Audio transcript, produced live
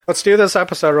Let's do this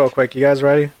episode real quick. You guys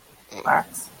ready?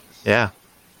 Yeah.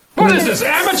 What is this,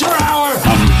 amateur hour?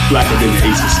 I'm blacker than the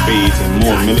ace of spades and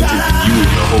more militant than you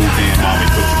and your whole damn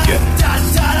army put together.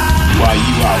 While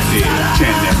you out there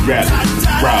chanting at rallies,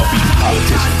 browbeating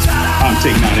politicians, I'm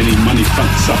taking out any money front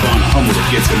sucker on a humble that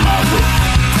gets in my way.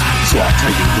 So I'll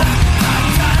tell you what.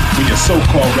 When your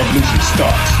so-called revolution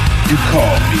starts, you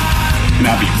call me, and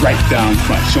I'll be right down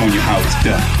front showing you how it's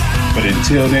done. But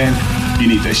until then, you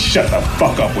need to shut the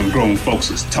fuck up when grown folks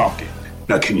is talking.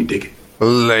 Now can you dig it?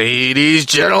 Ladies,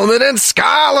 gentlemen, and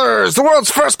scholars, the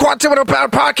world's first quantimeter powered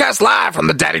podcast live from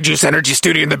the Daddy Juice Energy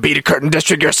Studio in the Beat Curtain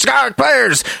District. Your scholar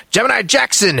players, Gemini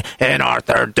Jackson and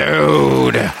Arthur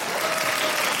Dude.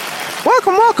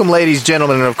 Welcome, ladies,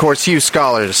 gentlemen, and of course, you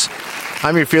scholars.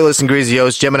 I'm your fearless and greasy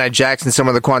host, Gemini Jackson,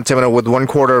 somewhere the quantimeter with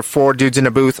 1/4 4 dudes in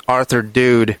a booth, Arthur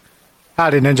Dude.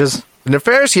 Howdy, ninjas. The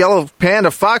nefarious yellow panda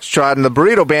Foxtrot and the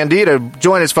burrito bandito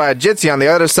join us via Jitsi on the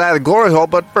other side of the glory hole,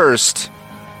 but first,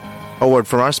 a word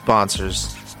from our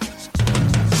sponsors.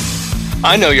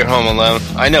 I know you're home alone.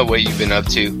 I know what you've been up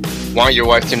to. Want your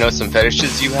wife to know some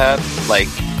fetishes you have, like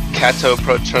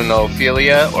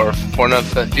catoprotronophilia or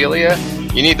pornophilia?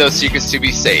 You need those secrets to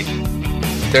be safe.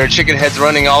 There are chicken heads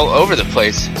running all over the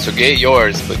place, so get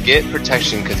yours, but get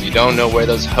protection because you don't know where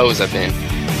those hoes have been.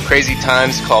 Crazy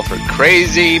times call for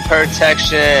crazy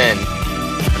protection.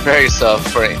 Prepare yourself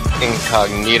for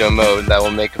incognito mode that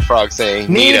will make a frog say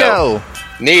Nito.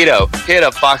 Nito. Hit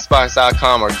up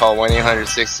Foxbox.com or call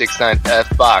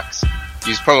 1-800-669-FBOX.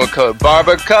 Use promo code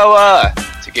BARBACOA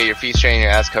to get your feet straight and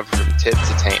your ass covered from tip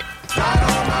to taint.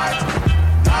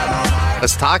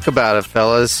 Let's talk about it,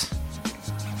 fellas.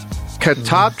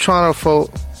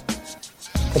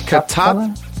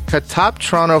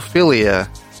 Catoptronophilia.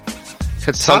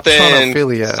 Something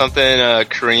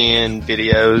Korean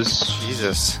videos.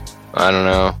 Jesus. I don't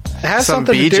know. It has Some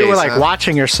something to do with like BJs, huh?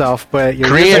 watching yourself, but you're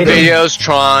Korean videos,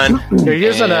 Tron. You're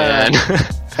using an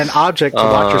object to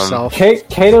watch yourself.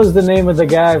 Kato's the name of the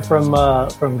guy from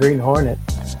Green Hornet.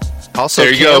 Also,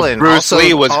 There you Kalen. go. Bruce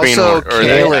Lee was Green Hornet.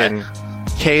 Kalen.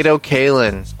 Kato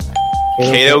Kalen.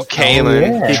 Kato Kalen.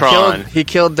 yeah. Tron. He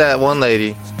killed that one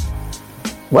lady.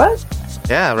 What?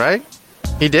 Yeah, right?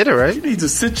 He did it, right? You need to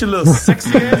sit your little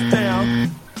sexy ass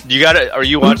down. Are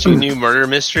you watching a new murder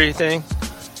mystery thing?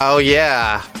 Oh,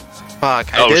 yeah.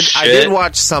 Fuck. I Shit. did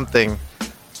watch something.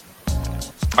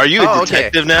 Are you a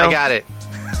detective now? I got it.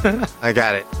 I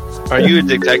got it. Are you a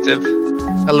detective?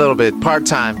 A little bit.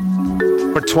 Part-time.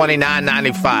 For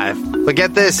 $29.95. But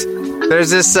get this. There's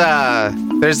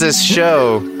this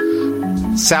show,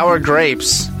 Sour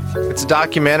Grapes. It's a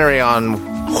documentary on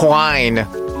wine.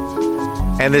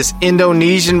 And this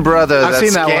Indonesian brother I've that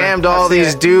seen that scammed one. all I've seen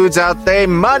these it. dudes out there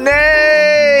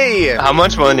money! How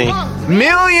much money?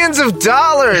 Millions of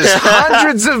dollars!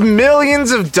 Hundreds of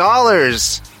millions of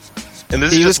dollars! And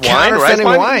this He is was just wine, right?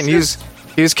 counterfeiting wine. He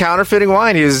was counterfeiting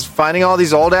wine. He was finding all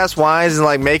these old ass wines and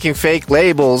like making fake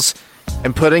labels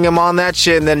and putting them on that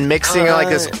shit and then mixing like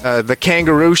this the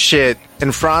kangaroo shit in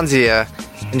Franzia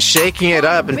and shaking it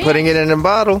up and putting it in a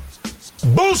bottle.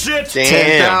 Bullshit!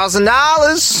 Damn.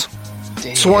 $10,000,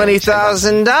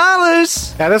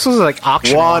 $20,000, Yeah, this was like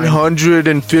auction. wine.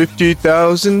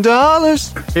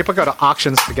 $150,000, People go to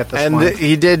auctions to get this and wine.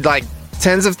 he did like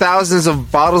tens of thousands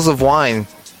of bottles of wine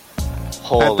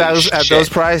Holy at shit. those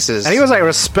prices. And he was like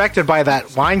respected by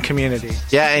that wine community.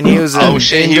 Yeah, and he was Oh, an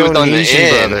shit, he was on the Indonesian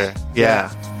end. brother. Yeah.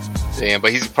 Damn,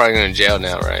 but he's probably going to jail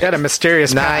now, right? He had a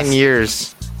mysterious 9 past.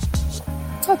 years.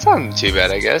 That's not too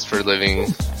bad, I guess, for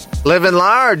living. Living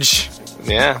large.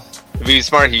 Yeah. If he's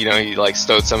smart, he like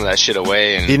stowed some of that shit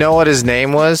away. Do And you know what his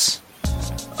name was?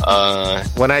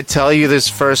 When I tell you this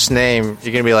first name,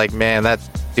 you're going to be like, man, that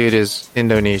dude is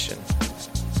Indonesian.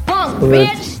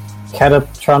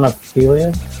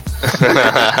 Catoptronophilia?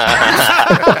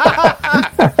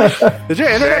 Did your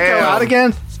internet go Damn. out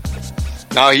again?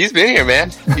 no, he's been here,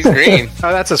 man. He's green.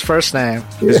 Oh, that's his first name.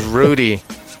 It's Rudy.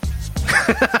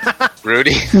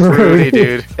 Rudy. Rudy,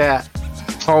 dude. Yeah.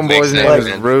 Homeboy's Makes name sense, is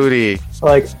man. Rudy.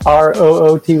 Like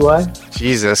ROOTY?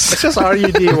 Jesus. It's just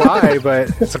RUDY, but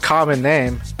it's a common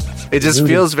name. It just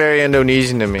feels very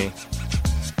Indonesian to me.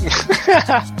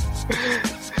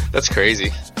 That's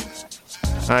crazy.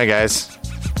 All right, guys.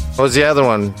 What was the other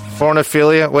one?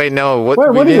 Pornophilia? Wait, no. What do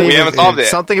you- didn't We even- haven't solved it.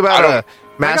 Something I about don't- I got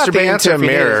the masturbating answer to a if you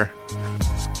need mirror.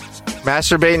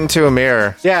 Masturbating to a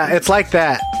mirror. Yeah, it's like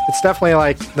that. It's definitely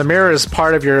like the mirror is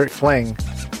part of your fling,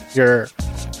 your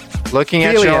Looking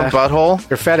at your Philia. own butthole.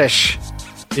 your fetish.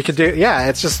 You could do, yeah.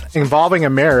 It's just involving a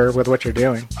mirror with what you're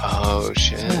doing. Oh,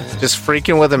 shit. Just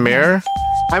freaking with a mirror.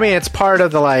 I mean, it's part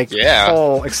of the like Yeah.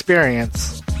 whole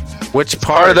experience. Which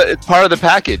part? It's part of the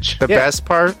package. The best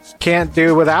part? Can't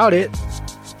do without it.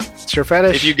 It's your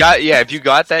fetish. If you got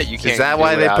that, you can't. Is that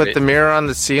why they put the mirror on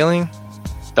the ceiling?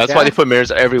 That's why they put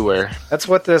mirrors everywhere. That's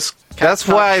what this. That's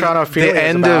why the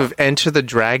end of Enter the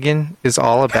Dragon is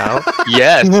all about.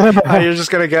 Yes. Oh, you're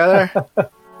just gonna go there.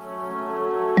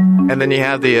 And then you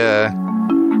have the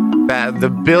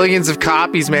billions of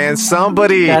copies, man.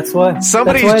 Somebody's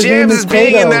jams is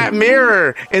being in that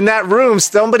mirror in that room.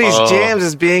 Somebody's jams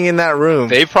is being in that room.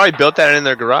 They probably built that in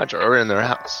their garage or in their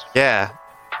house. Yeah,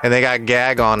 and they got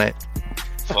gag on it.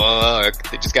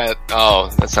 Fuck! They just got. Oh,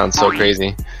 that sounds so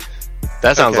crazy.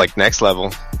 That sounds like next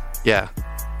level. Yeah,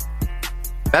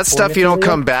 that's stuff you don't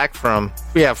come back from.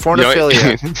 Yeah,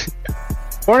 pornophilia.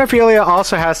 Pornophilia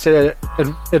also has to.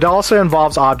 It also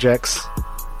involves objects.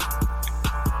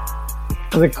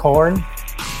 Is it corn?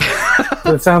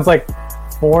 It sounds like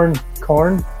corn.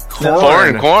 Corn.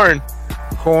 Corn.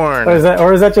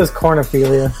 Or is that just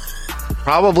cornophilia?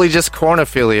 Probably just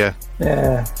cornophilia.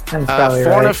 Yeah, that's probably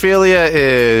right. Pornophilia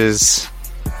is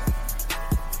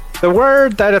the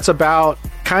word that it's about.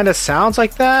 Kind of sounds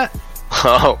like that.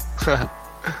 Oh,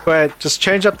 but just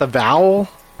change up the vowel.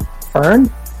 Fern.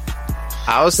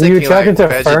 I was thinking like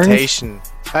vegetation.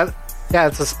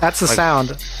 That's the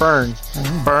sound. Burn.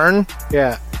 Burn?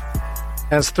 Yeah.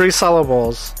 And it's 3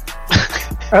 syllables.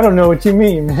 I don't know what you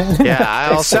mean, man. Yeah,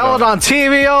 I also sell it on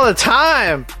TV all the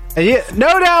time. And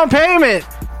no down payment.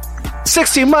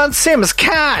 60 months, same as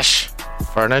cash.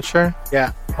 Furniture?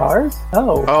 Yeah. Cars?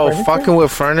 Oh, furniture? Fucking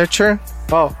with furniture?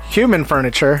 Oh, human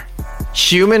furniture.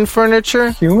 Human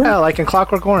furniture? Human? Yeah, like in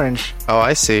Clockwork Orange. Oh,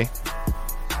 I see.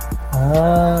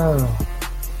 Oh.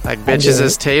 Like bitches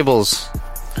as tables.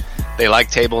 They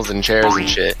like tables and chairs and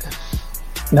shit.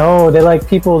 No, they like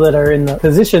people that are in the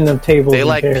position of tables. They and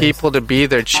like chairs. people to be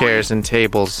their chairs and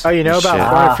tables. Oh, you know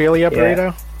about pornophilia,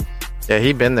 Burrito? Yeah,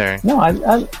 he been there. No,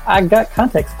 I got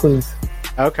context clues.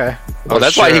 Okay. Oh,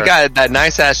 that's why he got that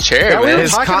nice ass chair, man. We were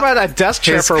talking about that desk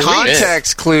chair for weeks.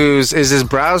 Context clues is his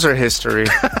browser history.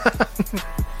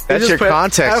 That's your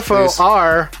context clues.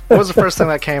 FOR. What was the first thing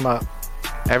that came up?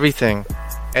 Everything.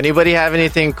 Anybody have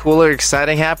anything cool or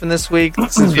exciting happen this week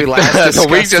since we last discussed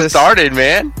The week just started,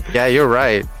 man. Yeah, you're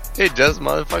right. It just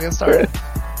motherfucking started.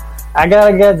 I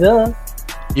got a Godzilla.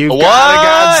 You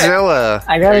got a Godzilla.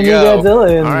 I got a new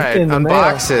Godzilla in, all right, in the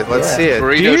unbox mail. it. Let's see it.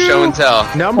 Burrito show and tell.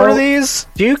 Number these?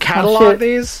 Do you catalog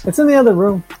these? It's in the other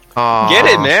room. Aww. Get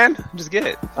it, man. Just get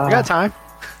it. We got time.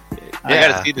 I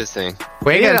gotta see this thing.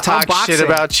 We ain't gonna talk shit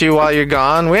about you while you're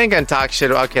gone. We ain't gonna talk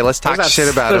shit. Okay, let's talk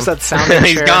shit about him. That sound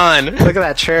He's gone. Look at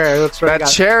that chair. That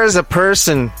chair is a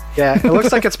person. Yeah, it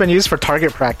looks like it's been used for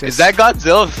target practice. Is that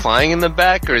Godzilla flying in the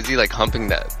back, or is he like humping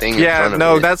that thing in front of him?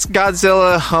 No, that's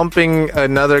Godzilla humping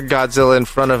another Godzilla in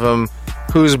front of him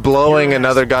who's blowing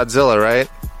another Godzilla, right?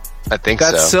 I think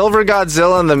that silver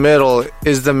Godzilla in the middle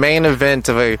is the main event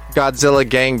of a Godzilla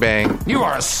gangbang. You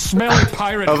are a smelly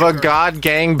pirate. Of a god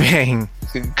gangbang.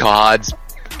 God's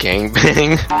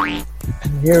gangbang.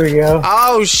 Here we go.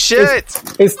 Oh shit!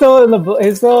 It's still in the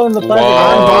plastic.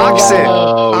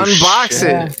 Unbox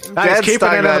it. That's keeping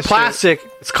it in the plastic.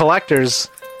 It's collectors.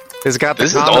 It's got the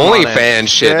This is OnlyFans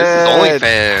shit. This is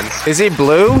OnlyFans. Is he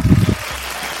blue?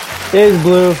 It is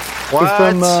blue. What?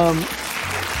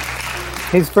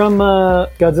 He's from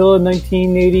Godzilla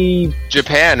 1980.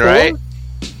 Japan, right?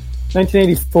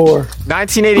 1984.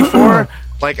 1984?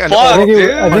 Like an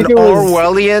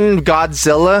Orwellian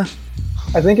Godzilla?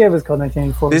 I think it was called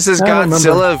 1984. This is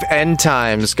Godzilla of End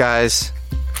Times, guys.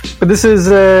 But this is,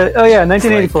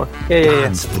 1984. Yeah.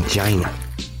 Vagina.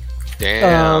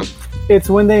 Damn. It's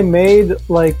when they made,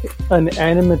 like, an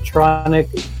animatronic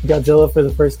Godzilla for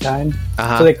the first time.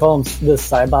 So they call him the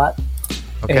Cybot.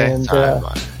 Okay. And,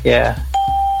 yeah.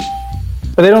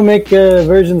 But they don't make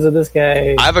versions of this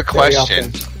guy. I have a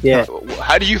question. Yeah.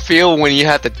 How do you feel when you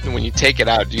take it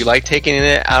out? Do you like taking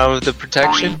it out of the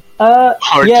protection? Or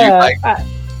do you like how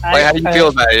do you feel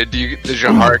about it? Does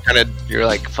your heart kind of, you're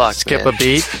like, fuck, skip a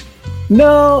beat?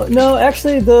 No,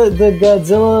 actually the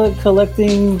Godzilla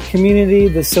collecting community,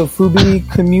 the Sofubi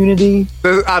community.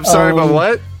 I'm sorry, but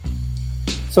what?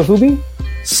 Sofubi?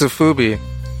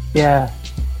 Yeah.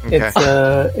 Okay.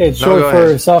 It's short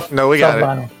for soft. No, we got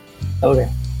vinyl. Okay.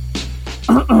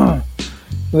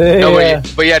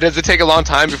 But yeah, does it take a long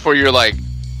time before you're like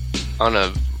on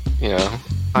a,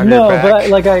 on your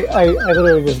back? But I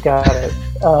literally just got it.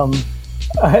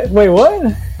 Wait,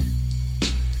 what?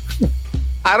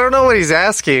 I don't know what he's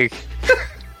asking.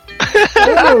 I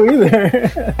don't know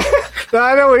either.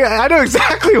 I know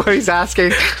exactly what he's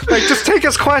asking. Like, just take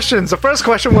his questions. The first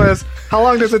question was, how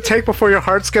long does it take before your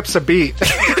heart skips a beat?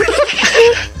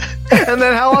 And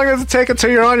then how long does it take until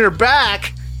you're on your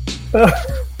back?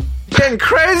 Getting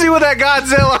crazy with that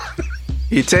Godzilla.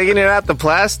 You taking it out the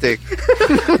plastic.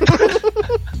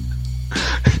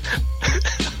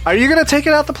 Are you gonna take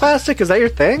it out the plastic? Is that your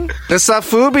thing? The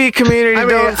Safubi community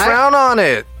don't frown on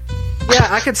it. Yeah,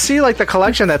 I could see like the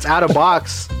collection that's out of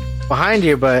box behind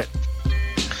you, but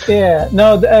Yeah,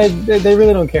 no, they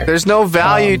really don't care. There's no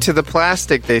value to the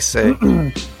plastic, they say.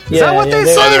 Is that what they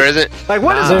say? Oh, there isn't? Like,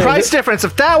 what is the price difference?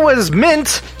 If that was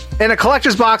mint in a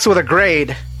collector's box with a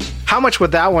grade, how much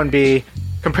would that one be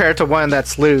compared to one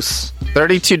that's loose?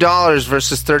 $32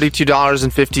 versus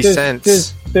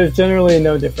 $32.50. There's generally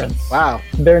no difference. Wow.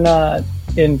 They're not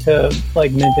into,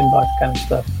 like, mint in box kind of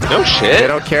stuff. No shit. They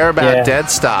don't care about dead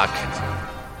stock.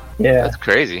 Yeah. That's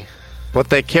crazy. What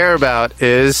they care about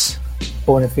is...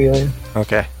 Pornophilia.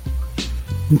 Okay.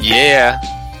 Yeah.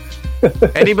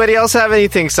 Anybody else have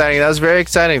anything exciting? That was very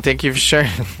exciting. Thank you for sharing.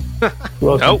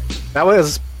 Nope. That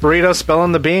was Burrito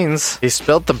spilling the beans. He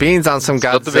spilled the beans on some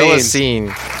Spilled the Godzilla beans.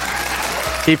 scene.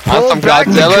 He On pulled some back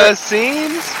Godzilla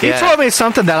scenes? He told me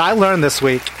something that I learned this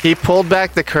week. He pulled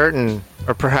back the curtain,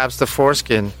 or perhaps the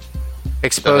foreskin,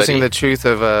 exposing the truth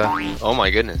of Oh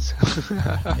my goodness.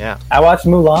 yeah. I watched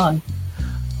Mulan.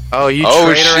 Oh, you Oh,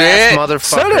 traitor-ass shit. motherfucker.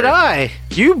 So did I.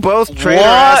 You both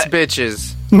traitor-ass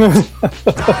bitches.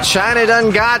 China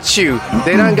done got you.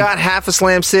 They done got half of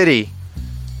Slam City.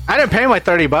 I didn't pay my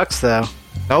 $30 though.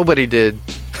 Nobody did.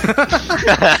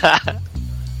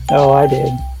 Oh, I did.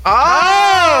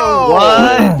 Oh!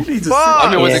 What? Fuck.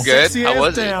 I mean, was it good? How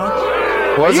was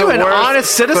it? Was you it an worth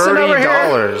honest citizen over here?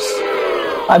 $30?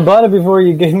 I bought it before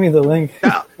you gave me the link.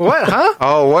 What, huh?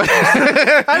 Oh, what?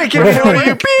 I didn't give you the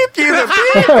You beeped you the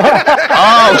beep.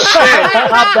 Oh, shit.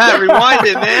 Stop that. Rewind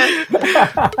it,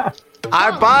 man.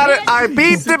 I bought it. I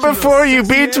beeped it before you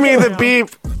beeped me the beep.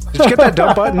 Did you get that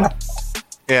dumb button?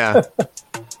 Yeah.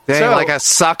 Dang, So- like a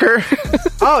sucker?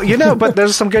 Oh, but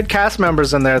there's some good cast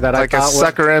members in there that Like I a thought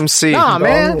sucker MC. Nah,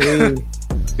 man. Holy.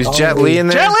 Is Jet Li in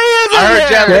there? Jet Li is in I heard there!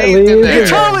 Jet Jet Li's Li in is there. in He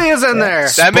totally is in there.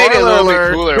 That made it a little Spoiler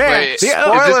bit cooler, alert. but Man, is the this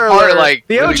spoiler part, alert. like,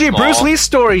 The really OG small? Bruce Lee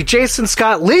story, Jason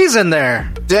Scott Lee's in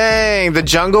there. Dang, the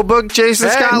Jungle Book Jason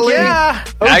Scott Lee? Yeah.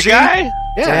 That OG. guy?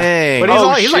 Yeah. Dang.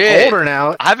 But he's like shit. older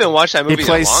now. I haven't watched that movie He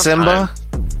plays in a long Simba?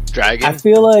 time. Dragon? I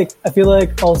feel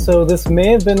like also this may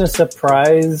have been a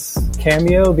surprise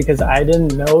cameo because I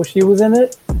didn't know she was in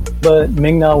it, but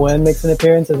Ming-Na Wen makes an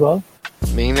appearance as well.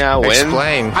 Ming-Na Wen?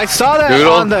 Explain. I saw that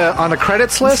Doodle? on the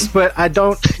credits list, but I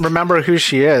don't remember who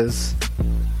she is.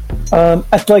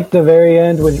 At like the very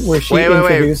end where she Wait.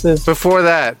 introduces Before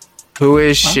that, who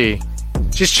is she?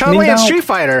 She's Chun-Li in Ming-Na- Street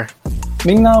Fighter.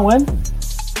 Ming-Na Wen?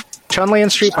 Chun-Li in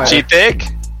Street Fighter. She thick?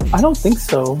 I don't think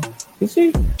so. Is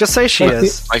she? Just say she Like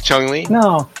is. Like Chung-Li?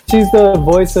 No, she's the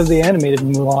voice of the animated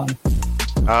Mulan.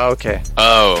 Oh, okay.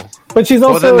 Oh. But she's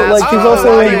also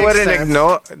you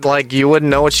wouldn't you wouldn't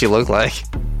know what she looked like.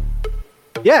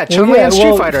 Yeah, Chun-Li in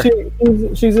Street Fighter.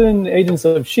 She's in Agents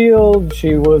of S.H.I.E.L.D.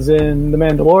 She was in The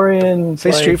Mandalorian.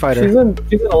 Say Street Fighter. She's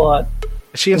in a lot.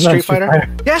 Is she in It's not Street Fighter?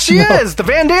 Yeah, she is. The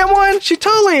Van Damme one? She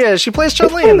totally is. She plays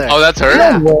Chun-Li in there. Oh, that's her?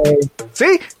 Yeah. No way.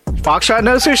 See? Foxtrot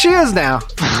knows who she is now.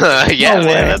 Yeah, No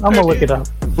way. man. I'm gonna look it up.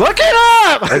 Look it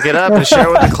up! Look it up and share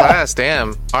it with the class.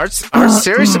 Damn. Art's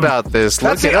serious about this.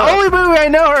 That's Look the it up. only movie I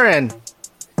know her in.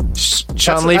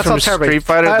 Chun-Li that's from how terrible. Street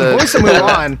Fighter. Voice of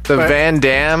Mulan. The but- Van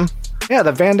Damme. Yeah,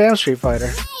 the Van Damme Street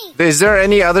Fighter. Is there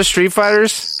any other Street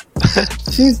Fighters?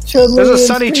 She's Chun-Li. There's a in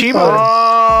Sonny Street Chiba. Fighter.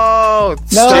 Oh,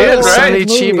 No, Sonny it's right.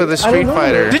 Chiba, the I Street don't know.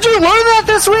 Fighter. Did you learn that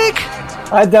this week?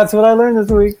 That's what I learned this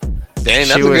week. Dang,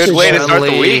 that's She a was good way to start the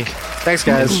Chun-Li. week. Thanks,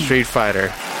 guys. Street Fighter.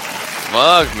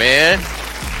 Fuck, man.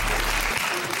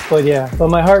 But yeah, but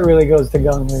my heart really goes to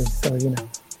Gong Li, so you know.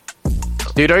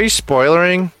 Dude, are you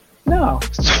spoilering? No.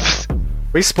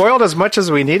 We spoiled as much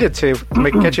as we needed to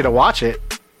get you to watch it.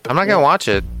 I'm not gonna watch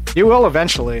it. You will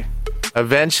eventually.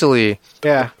 Eventually,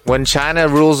 Yeah. when China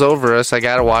rules over us, I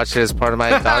gotta watch it as part of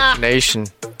my indoctrination.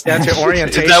 That's your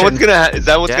orientation. Is that what's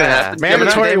gonna happen?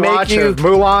 Mandatory They make watch you- of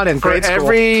Mulan in For grade school.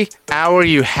 every hour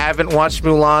you haven't watched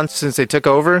Mulan since they took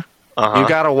over, you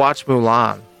gotta watch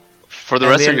Mulan. For the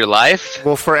rest of your life?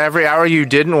 Well, for every hour you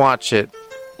didn't watch it.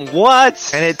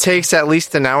 What? And it takes at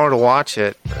least an hour to watch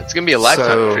it. It's gonna be a lifetime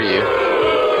So- for you.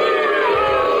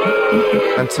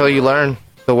 Until you learn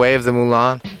the way of the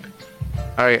Mulan.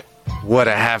 Alright, what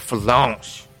I have for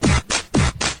lunch.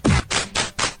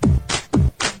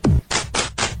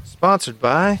 Sponsored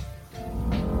by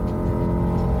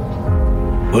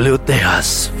Julio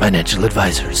Tejas Financial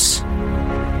Advisors.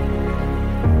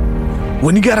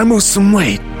 When you gotta lose some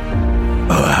weight,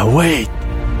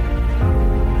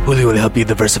 Julio will help you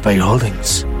diversify your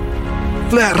holdings.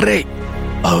 Flat rate,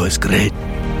 Oh, it's great.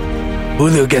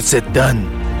 Julio gets it done.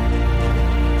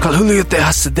 Call Julio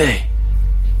Tejas today.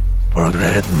 Or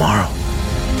regret it tomorrow.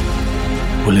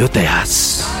 Julio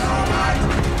Tejas.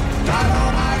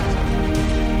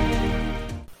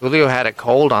 Julio had a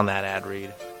cold on that ad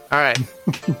read. All right.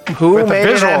 Who With the made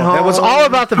visual. it at home? It was all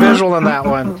about the visual in that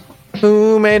one.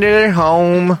 Who made it at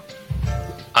home?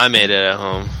 I made it at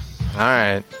home. All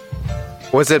right.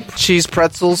 Was it cheese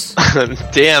pretzels?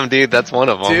 Damn, dude, that's one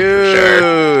of them. For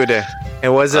sure. Dude.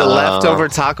 And was it leftover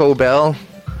Taco Bell?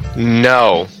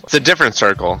 No. It's a different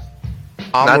circle.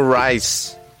 Almond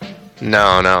rice.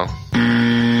 No.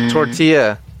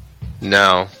 Tortilla.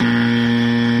 No.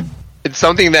 It's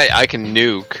something that I can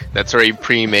nuke. That's already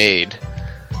pre-made.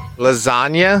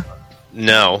 Lasagna?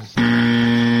 No.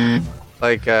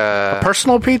 Like a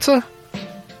Personal pizza?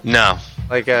 No.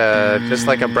 like a just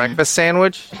like a breakfast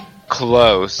sandwich?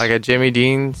 Close. Like a Jimmy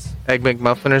Dean's Egg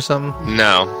McMuffin or something?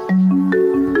 No.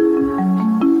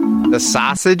 The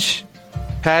sausage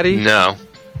patty? No.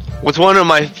 What's one of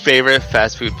my favorite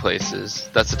fast food places?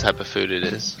 That's the type of food it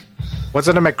is. Was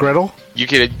it a McGriddle? You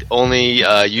could only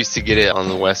used to get it on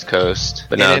the West Coast,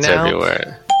 but now it's In-N-Out?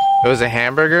 everywhere. It was a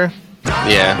hamburger?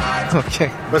 Yeah.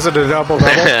 Okay. Was it a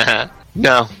double-double?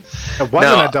 No. It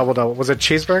wasn't No. a double-double. Was it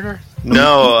cheeseburger?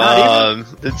 No,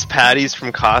 it's patties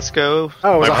from Costco.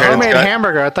 Oh, it was My a parents homemade got-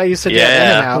 hamburger. I thought you said you Yeah.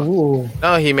 had In-N-Out. Ooh.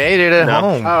 No, he made it at No.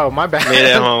 home. Oh, my bad. Made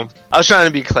it at home. I was trying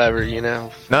to be clever, you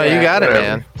know. No, Yeah, you got it, whatever.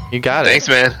 man. You got Thanks,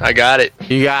 it. man. I got it.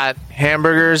 You got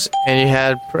hamburgers and you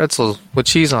had pretzels with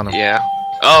cheese on them. Yeah.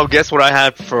 Oh, guess what I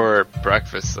had for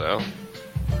breakfast, though?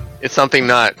 It's something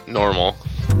not normal.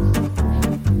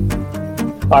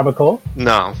 Barbacoa?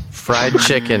 No. Fried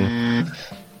chicken.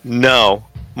 No.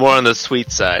 More on the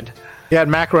sweet side. You had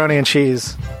macaroni and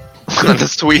cheese. On the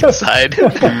sweet side.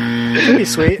 It could be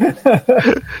sweet.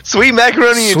 Sweet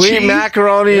macaroni and Sweet cheese?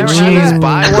 macaroni and You ever had cheese. that?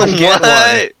 Buy one, get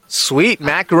What? one. Sweet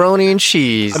macaroni and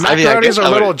cheese. The I mean, I macaronis guess are I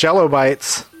would- little Jello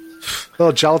bites.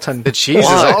 Little gelatin. The cheese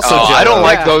What? is also Oh, jello. I don't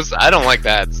like Yeah. those. I don't like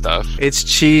that stuff. It's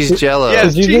cheese jello. Yeah.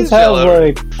 Did you cheese just have jello.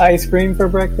 like ice cream for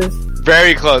breakfast?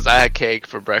 Very close. I had cake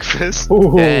for breakfast.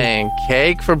 Ooh. Dang,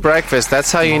 cake for breakfast.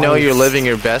 That's how you know you're living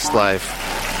your best life.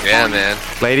 Yeah, man.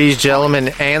 Ladies,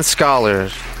 gentlemen, and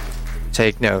scholars,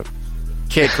 take note.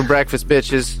 Cake for breakfast,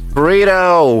 bitches.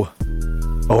 Burrito.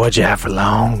 Oh, what'd you have for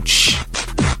lunch?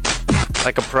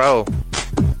 Like a pro.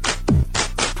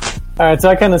 Alright, so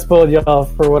I kind of spoiled you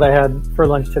off for what I had for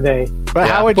lunch today. But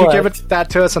Yeah. how would you But- give it that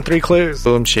to us in 3 clues?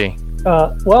 Boom chi.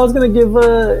 Well, I was going to give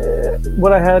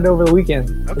what I had over the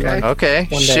weekend. Okay. Okay.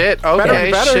 One day. Shit. Better Okay.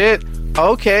 be better. Shit.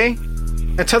 Okay.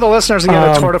 And to the listeners, you got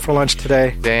a Um, torta for lunch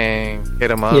today. Dang.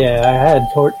 Hit him up. Yeah, I had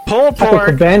Pulled Taco pork.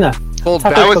 Cabana. Pulled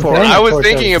Taco back I was pork. Cabana I was tortas.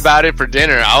 thinking about it for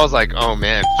dinner. I was like, oh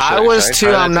man. I should was I too.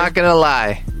 try that I'm not gonna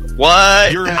lie. What?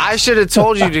 I should have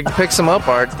told you to pick some up,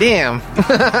 Art. Damn. We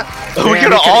Man, could we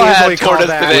have could all easily had call tortas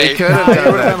that. today. We could have It done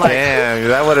would've that. been like- Damn,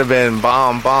 that would have been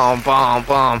bomb.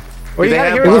 Well, Do you they gotta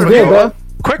have hear It was good, barbacoa? though.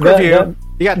 Quick That- review. that-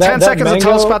 you got that- 10 that seconds to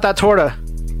tell us mango- about that torta.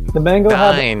 The mango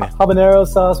 9, habanero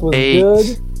sauce was 8,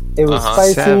 good. It was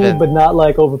spicy, 7, but not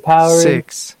like overpowering.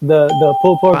 6, The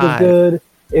pulled pork 5, was good.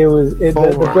 The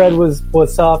 4, bread was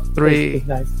soft. 3, It was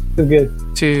nice. It was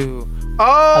good. 2.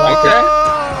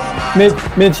 Oh!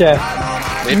 Mid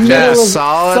shaft. Yeah, Middle of-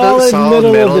 solid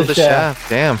middle of the shaft.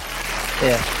 Damn.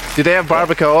 Yeah. Do they have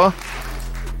barbacoa?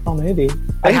 Oh, maybe. They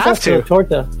I just have asked for a to.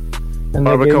 torta. And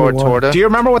they gave me Barbacoa one. torta? Do you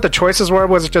remember what the choices were?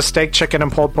 Was it just steak, chicken,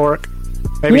 and pulled pork?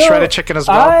 Maybe You know, shredded chicken as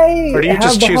well? I Or do you have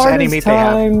just the choose any hardest meat they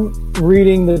have? time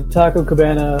reading the Taco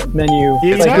Cabana menu.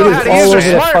 You It's like know it how is to all use over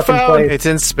your the fucking smartphone. place. It's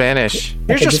in Spanish.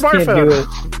 Here's I your just can't do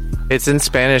smartphone. it. It's in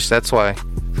Spanish, that's why.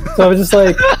 So I was just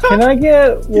like, can I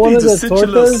get one of the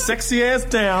tortas? sexy ass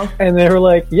down. And they were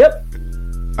like, yep,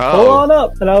 pull Oh. on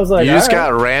up. And I was like, You just all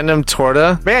got right. random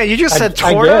torta? Man, you just said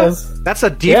I torta? guess. That's a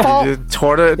default? The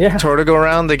torta Yeah. torta go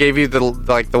around? They gave you the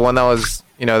one that was,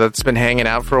 that's been hanging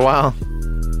out for a while?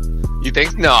 You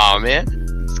think? No, man.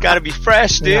 It's got to be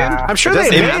fresh, dude. Nah. I'm sure It they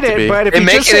doesn't have made to it, be. but if And you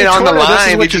just making say it on the torta, this is line,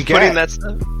 you're what you just get. putting that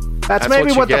stuff. That's That's maybe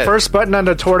what what you the get. first button on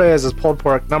the torta is pulled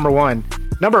pork, number 1.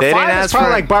 Number They 5 didn't is ask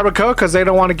probably for- like barbacoa because they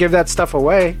don't want to give that stuff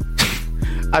away.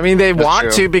 I mean, they want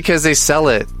true. to because they sell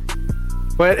it.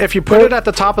 But if you put it at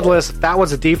the top of the list, if that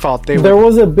was a default, they There would.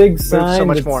 was a big sign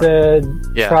much that more. said,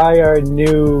 Yeah. try our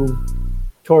new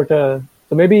torta.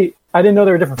 So maybe, I didn't know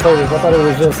there were different flavors. I thought it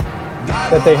was just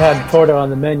that they had torta on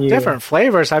the menu. Different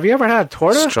flavors. Have you ever had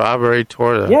torta? Strawberry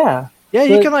torta. Yeah. Yeah,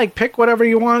 you But- can like pick whatever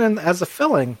you want as a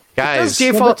filling. Guys, It does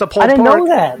default to pulled I didn't pork. know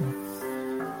that.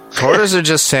 tortas are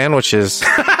just sandwiches.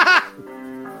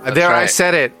 There, I right.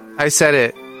 said it. I said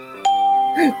it.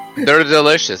 They're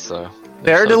delicious, though.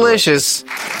 They're so delicious.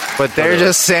 But they're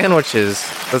just sandwiches.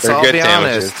 Let's They're all good be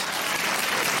sandwiches.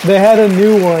 honest. They had a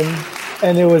new one,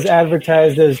 and it was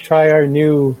advertised as "Try our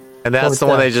new." And that's the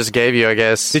one they just gave you, I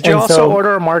guess. Did you And also so-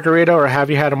 order a margarita, or have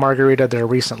you had a margarita there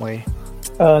recently?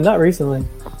 Not recently.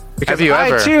 Because Have you I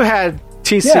ever? too had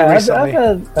TC Yeah, I've recently.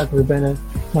 had I've been a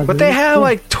margarita. But they have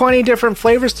like 20 different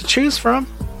flavors to choose from.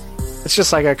 It's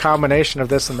just like a combination of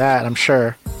this and that, I'm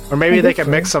sure. Or maybe they can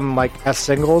mix them like as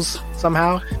singles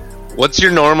somehow. What's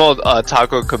your normal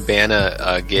Taco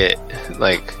Cabana get?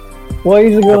 Like, Well, I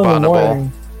usually go in the Abominable.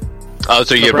 morning. oh,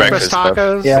 so you get breakfast stuff.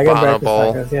 tacos. Yeah, I got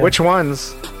Abominable. breakfast tacos. Yeah. Which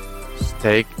ones?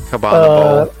 Steak, cabana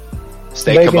bowl.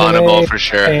 Steak Bacon and Cabana Bowl egg for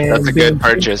sure. and That's a good bean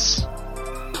purchase.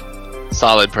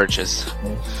 Solid purchase.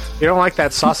 You don't like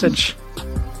that sausage?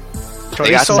 They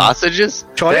got Chorizo? sausages?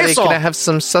 Daddy, Chorizo. can I have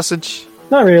some sausage?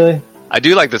 Not really. I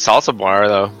do like the salsa bar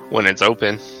though when it's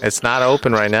open. It's not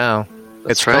open right now.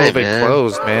 That's It's right, probably man.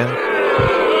 closed, man.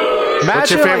 Imagine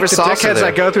What's your like, favorite the salsa dickheads there?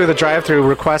 that go through the drive-thru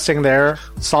requesting their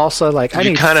salsa. Like, I You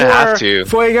need kinda 4 have to.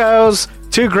 Fuegos,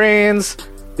 2 greens,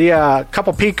 the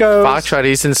couple picos. Foxtrot,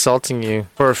 he's insulting you.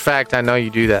 For a fact, I know you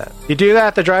do that. You do that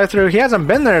at the drive-thru. He hasn't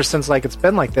been there since like it's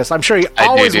been like this. I'm sure he I do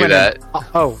always do went that. in.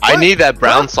 Oh, I what? need that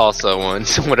brown salsa one,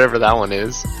 whatever that one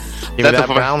is. Give Is me that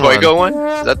the brown Fuego one?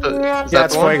 Is that the? Is Yeah, that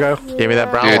it's the one? Fuego. Give me that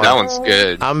brown Dude, one. that one's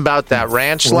good. I'm about that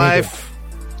ranch life.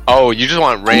 Oh, you just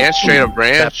want ranch, straight up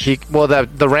That ranch?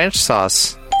 the ranch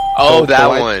sauce. Oh, The that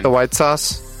white- one. The white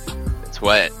sauce. It's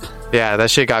wet. Yeah, that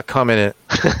shit got cum in it.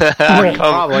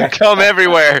 Come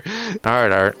everywhere. All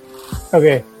right, Art.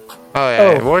 Okay. Oh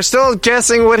yeah, Oh. we're still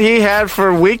guessing what he had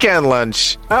for weekend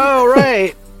lunch. Oh,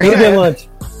 right. Weekend lunch.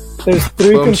 There's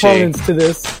 3 Boom components to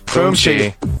this.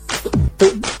 Boomchi.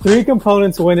 3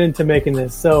 components went into making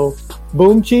this. So,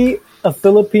 Boomchi, a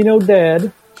Filipino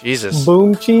dad. Jesus.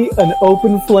 Boomchi, an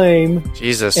open flame.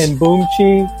 Jesus. And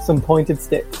Boomchi, some pointed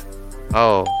sticks.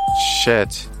 Oh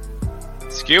shit.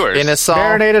 Skewers. In a saw.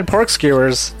 Marinated pork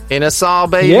skewers. In a saw,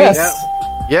 baby. Yes.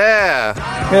 Yeah.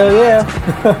 Hell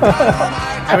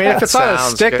yeah. I mean, if it's on a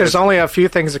Sounds stick, good. there's only a few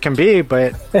things it can be,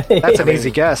 but that's an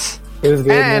easy guess. It was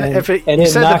good, And man. if it- and you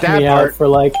it said the knocked dad me part. out for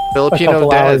like Filipino a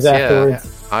couple hours dads, yeah.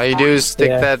 afterwards. All you do is stick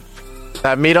Yeah.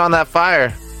 that meat on that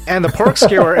fire. And the pork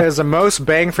skewer is the most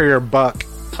bang for your buck.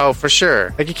 Oh, for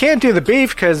sure. Like, you can't do the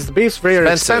beef because the beef's very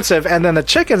expensive, and then the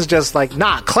chicken's just, like,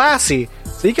 not classy.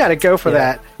 So you gotta go for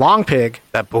that long pig.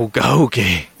 That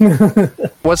bulgogi.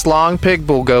 What's long pig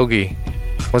bulgogi?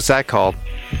 What's that called?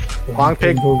 Long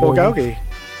pig bulgogi.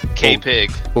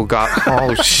 K-Pig. Bulgogi.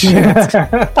 Oh shit.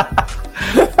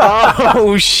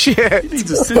 Oh shit. You need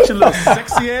to sit your little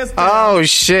sexy ass down. Oh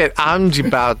shit. I'm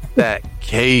about that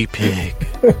K pig.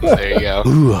 There you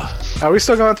go. Are we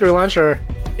still going through lunch, or?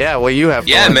 Yeah, well you have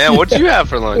Yeah, fun. man. What'd you have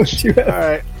for lunch?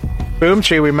 Alright.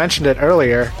 Boomchi, we mentioned it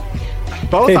earlier.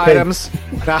 Both K-pig. items.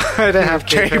 No, I didn't have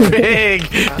K K-pig.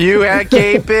 pig. You had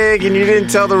K pig and you didn't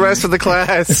tell the rest of the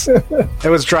class. It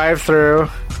was drive-through,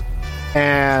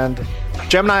 and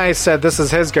Gemini said this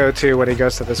is his go-to when he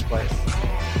goes to this place.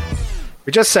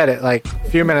 We just said it like a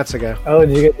few minutes ago. Oh,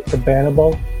 did you get the banana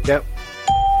bowl? Yep.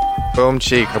 Boom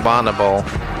cheek, cabana bowl.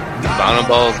 Banana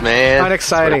balls, man.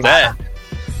 Unexciting. What is that?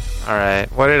 All right.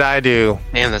 What did I do?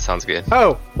 Damn, that sounds good.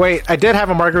 Oh, wait, I did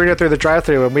have a margarita through the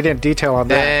drive-thru, and we didn't detail on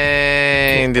that.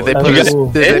 Dang. Did they Oh, put yeah.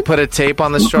 did they put a tape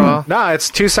on the straw? No, it's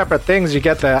 2 separate things. You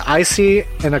get the icy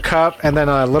in a cup, and then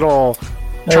a little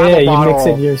Oh travel yeah, you bottle.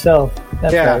 mix it yourself.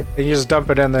 That's Yeah, right. and you just dump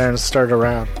it in there and stir it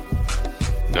around.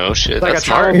 No shit. Like That's a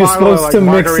travel smart. You're bottle, supposed like to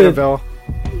mix it Margaritaville.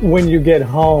 When you get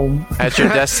home. At your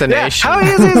Yeah, destination. how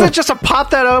easy is it just to pop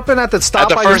that open at the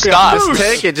stoplight? first Just be stop. like, Just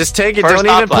take it. Just take it. First Don't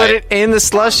even put stoplight. it in the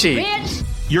slushy.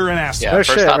 You're an asshole. Yeah, No first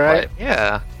shit, stoplight. right?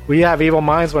 Yeah. We have evil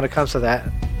minds when it comes to that.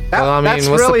 Well, I mean, that's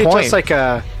what's the really point? just like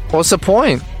a. What's the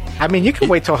point? I mean, you can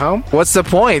wait till home. What's the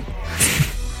point?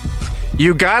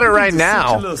 You got it right Sit your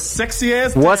now. little sexy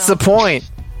ass What's the down.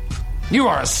 point? You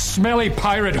are a smelly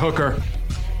pirate hooker.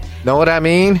 Know what I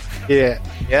mean? Yeah.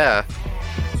 Yeah.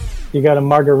 You got a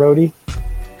margarita.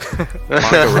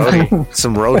 Margarita.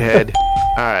 Some roadhead.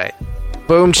 All right.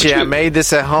 Boom chi. I made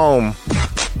this at home.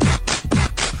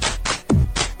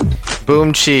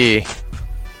 Boom chi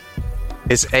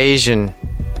is Asian.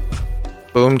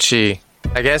 Boom chi.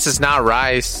 I guess it's not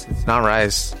rice. It's not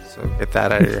rice. So get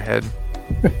that out of your head.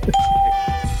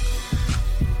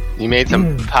 You made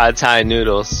some pad thai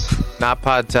noodles. Not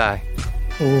pad thai.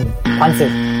 Ooh,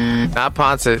 pancit. Not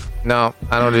pancit. No,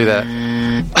 I don't do that.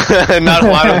 Not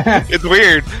I don't, it's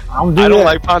weird. I I don't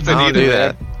like pancit I don't either. do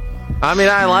man. that. I mean,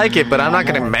 I like it, but I'm not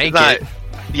gonna make It's not- it.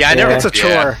 Yeah, I never. It's a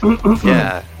chore.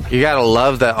 Yeah, you gotta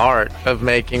love the art of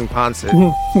making pancit.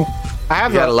 I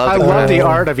have. You gotta love I the love the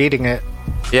art. art of eating it.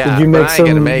 Yeah, Did you but make I ain't some?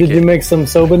 gonna make Did you make some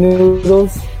soba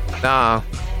noodles? No.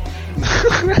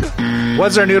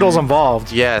 Was there noodles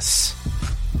involved? Yes.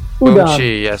 Udon.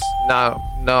 Mochi, yes. No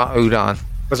udon.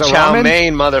 Was it Chow ramen?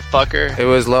 mein, motherfucker. It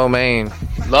was lo mein.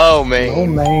 Lo mein. Oh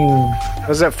man.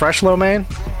 Was it fresh lo mein?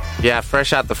 Yeah,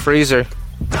 fresh out the freezer.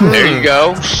 There you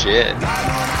go. Shit.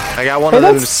 I got one Hey, of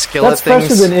them that's skillet fresher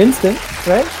things. than instant,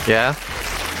 right? Yeah.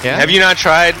 Yeah. Have you not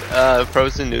tried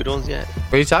frozen noodles yet?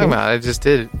 What are you talking about? I just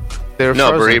did. They were No,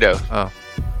 frozen. burrito. Oh.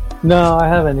 No, I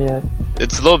haven't yet.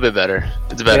 It's a little bit better.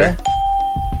 It's better.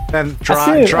 And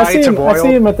I dry see to him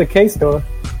boil. at the K store.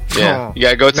 Yeah. You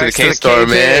gotta go to the Next K store,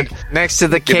 man. Next to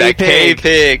the Get that K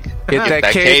K-Pig. pig. Get that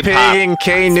K-Pig K-pop. and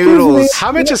K noodles.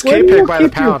 How much is Where do you K-Pig by the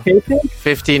keep your pound? K-Pig?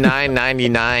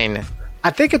 $59.99. I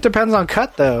think it depends on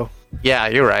cut, though. Yeah,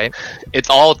 you're right. It's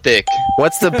all thick.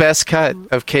 What's the best cut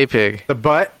of K-Pig? The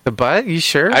butt. The butt? You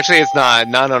sure? Actually, it's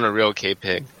not on a real K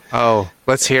pig. Oh,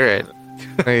 let's hear it.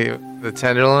 Wait, the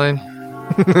tenderloin?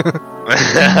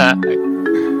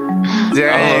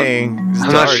 Dang. It's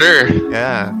I'm not dark. sure.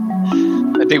 Yeah.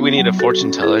 I think we need a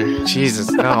fortune teller.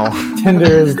 Jesus, no. Tender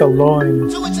is the loin.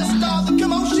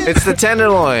 It's the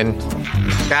tenderloin.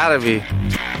 Gotta be.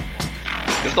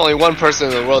 There's only one person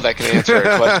in the world that can answer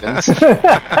our questions.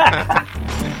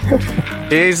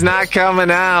 He's not coming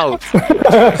out.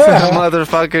 That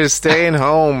motherfucker's staying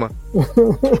home.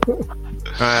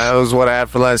 That was what I had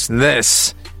for lunch. And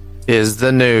this is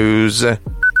the news.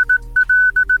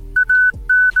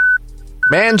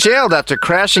 Man jailed after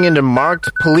crashing into marked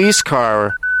police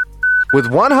car with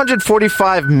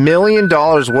 $145 million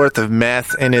worth of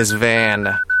meth in his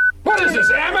van. What is this,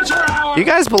 amateur hour? You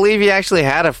guys believe he actually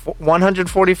had a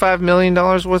 $145 million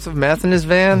worth of meth in his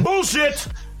van? Bullshit!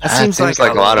 That seems like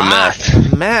a lot of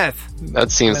meth. Meth.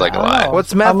 That seems like a Wow. lot.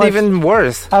 What's How meth much- even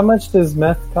worth? How much does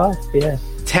meth cost? Yeah,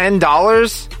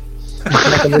 $10?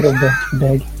 like a little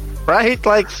bag. Right?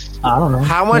 Like, I don't know.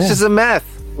 how much Yeah. is a meth?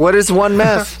 What is one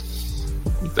meth?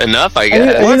 Enough, I I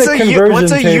guess. need What's a a conversion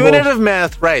table. unit of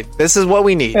meth? Right. This is what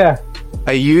we need. Yeah.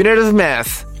 A unit of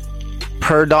meth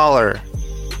per dollar.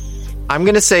 I'm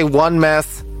going to say one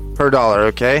meth per dollar,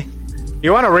 okay?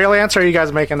 You want a real answer? Or are you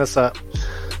guys making this up?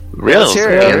 Real. Let's hear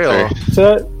it. answer. Real.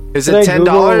 So Is should it I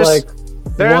Google, $10?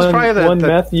 Like There's one, probably the- one the-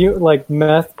 meth,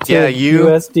 meth to Yeah,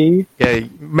 USD. Yeah,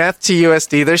 meth to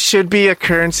USD. There should be a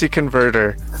currency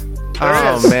converter.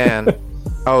 Oh, is. man.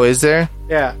 Oh, is there?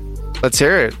 Yeah. Let's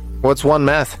hear it. What's one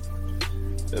meth?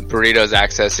 Burrito's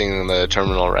accessing the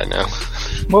terminal right now.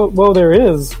 Well, there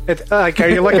is. Are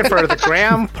you looking for the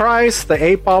gram price, the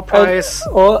 8-ball price?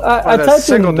 I the typed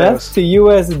single in meth dose? to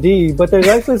USD, but there's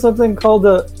actually something called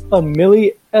a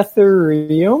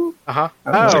milliethereum. Uh-huh.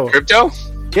 Is it Oh, crypto?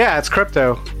 yeah, it's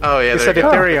crypto. Oh, yeah. You there said you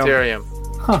go. Ethereum.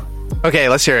 Huh. Okay,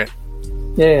 let's hear it.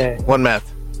 Yeah. One meth.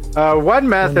 One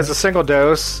meth is a single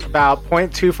dose, about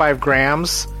 0.25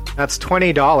 grams. That's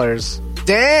 $20.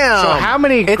 Damn. So how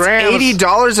many it's grams?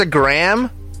 $80 a gram?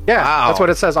 Yeah, Wow. that's what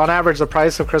it says. On average, the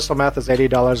price of crystal meth is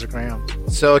 $80 a gram.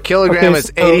 So a kilogram Okay,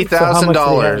 is so how much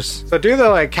 $80,000. So do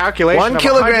the calculation. One of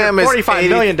kilogram is $145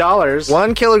 million.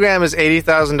 One kilogram is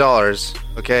 $80,000.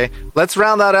 Okay, let's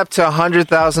round that up to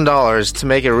 $100,000 to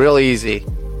make it real easy.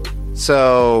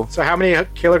 So, So how many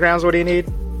kilograms would he need,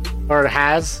 or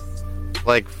has?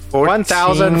 like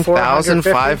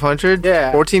 14,450?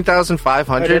 Yeah.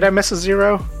 14,500. Did I miss a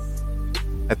zero?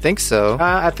 I think so.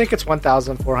 I think it's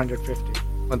 1,450.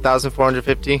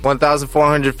 1,450.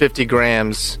 1,450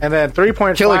 grams. And then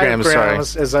 3.5 Kilograms,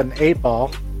 grams is an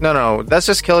 8-ball. No, that's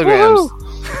just kilograms.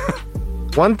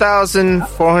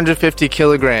 1,450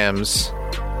 kilograms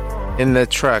in the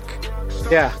truck.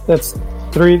 Yeah, That's a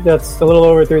little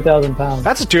over 3,000 pounds.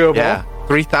 that's doable. Yeah,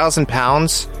 3,000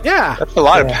 pounds. Yeah. That's a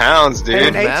lot of pounds, dude.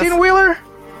 An meth? 18-wheeler?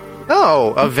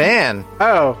 No, a van.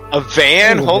 Oh, A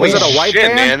van? Holy Was it a white shit,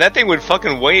 van? man. That thing would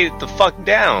fucking weigh the fuck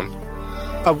down.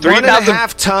 a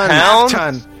 1.5 tons. pounds?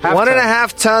 ton.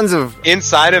 1.5 tons of.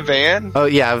 Inside a van? Oh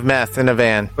yeah, of meth in a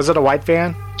van. Was it a white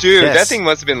van? Dude, Yes. that thing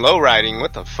must have been low riding.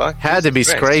 What the fuck? Had to be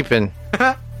Jesus Christ. scraping.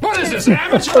 What is this,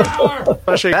 amateur hour?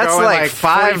 Especially That's going like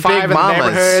 5 45 big in the mamas.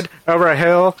 neighborhood, over a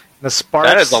hill, the sparks.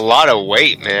 That is a lot of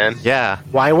weight, man. Yeah,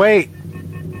 Why wait?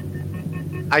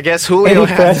 I guess And Julio he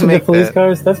had crashed to into make police that.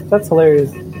 cars. That's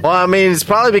hilarious. Well, I mean, it's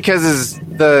probably because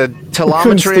the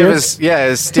telemetry steer? of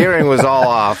his steering was all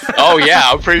off. Oh, yeah,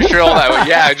 I'm pretty sure all that.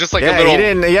 Yeah, just like a Yeah, little. he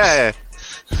didn't. Yeah,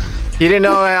 he didn't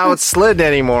know how it slid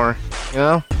anymore. You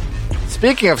know.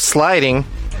 Speaking of sliding,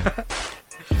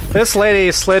 This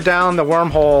lady slid down the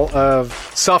wormhole of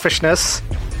selfishness.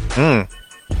 that one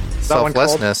called?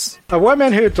 selflessness. A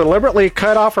woman who deliberately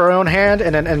cut off her own hand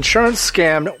in an insurance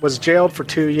scam was jailed for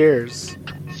 2 years.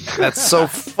 That's so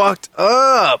fucked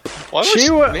up. Why She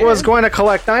was going to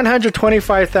collect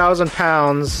 925,000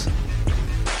 pounds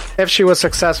if she was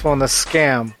successful in the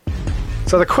scam.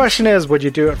 So the question is, would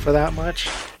you do it for that much?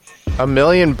 $1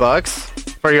 million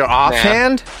for your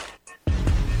offhand?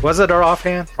 Was it her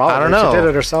offhand? Probably. I don't know. She did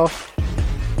it herself.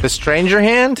 The stranger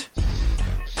hand?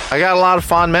 I got a lot of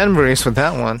fond memories with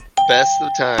that one. Best of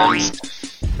times.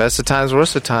 Best of times,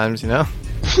 worst of times, you know?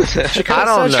 She could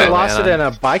have said she lost it in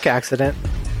a bike accident.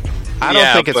 I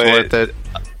don't think it's worth it.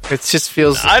 It just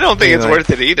feels... I don't think it's worth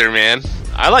it either, man.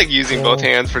 I like using both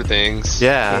hands for things.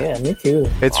 Yeah. Yeah, me too.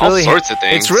 It's All really sorts of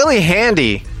things. It's really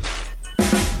handy.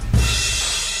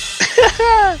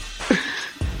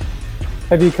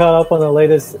 Have you caught up on the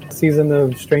latest season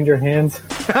of Stranger Hands?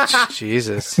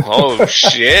 Jesus. Oh,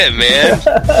 shit, man.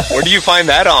 Where do you find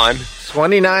that on?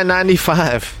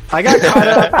 $29.95. I got caught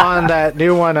up on that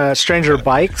new one, Stranger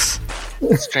Bikes.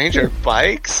 Stranger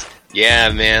Bikes?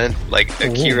 Yeah, man. Like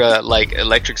Akira, like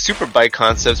electric superbike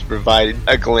concepts provide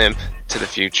a glimpse to the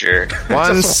future.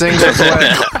 One single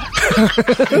glimpse.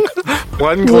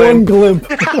 One One glimpse.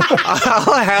 glimpse.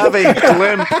 I'll have a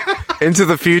glimpse into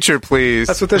the future, please.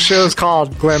 That's what this show's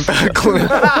called, Glimp.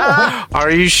 Are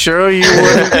you sure you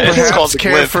wouldn't It's perhaps called the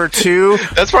care glimpse. for 2?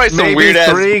 That's probably some maybe weird ass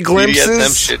 3 BDSM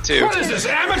glimpses? shit too. What is this,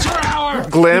 amateur hour?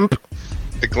 Glimp?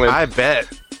 The glimpse. I bet.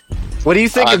 What do you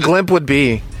think a glimp would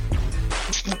be?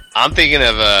 I'm thinking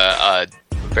of a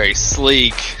very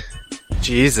sleek,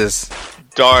 Jesus.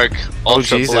 dark,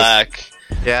 ultra Jesus. black,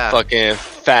 Yeah. fucking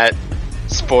fat,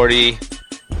 sporty,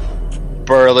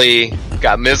 burly,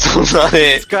 got missiles on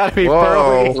it, Gotta be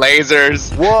Whoa. burly.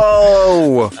 lasers,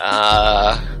 Whoa!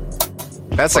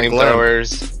 That's That's a glimp.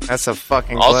 flamethrowers, That's a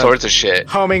fucking all glimp. sorts of shit.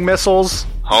 Homing missiles.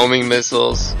 Homing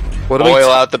missiles, What are we oil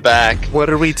ta- out the back. What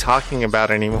are we talking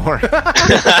about anymore?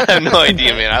 I have no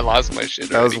idea, man. I lost my shit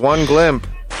That was already. one glimp.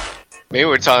 Maybe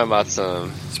we're talking about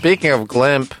some... Speaking of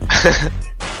glimp,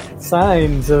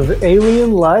 Signs of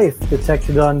alien life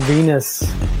detected on Venus.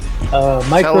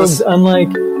 Microbes us- unlike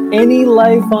any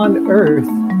life on Earth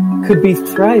could be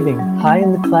thriving high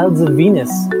in the clouds of Venus,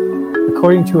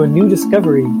 according to a new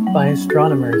discovery by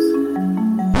astronomers.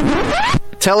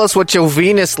 tell us what your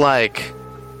Venus like.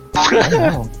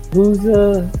 Oh,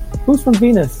 who's from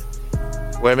Venus?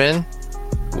 Women,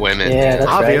 women. Yeah,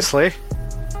 that's Obviously. right.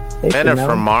 They men should are know.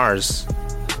 from Mars.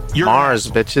 Mars,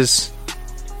 bitches.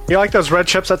 You like those red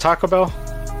chips at Taco Bell?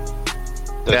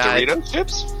 The Yeah, Dorito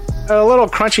chips? Little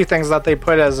crunchy things that they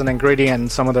put as an ingredient in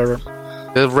some of their...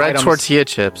 The red Items. tortilla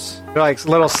chips. They're like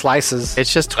little slices.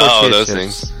 It's just tortilla Oh, those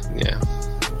chips. things. Yeah.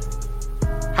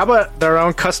 How about their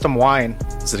own custom wine?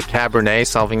 Is it a Cabernet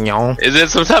Sauvignon? Is it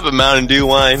some type of Mountain Dew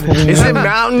wine? Is it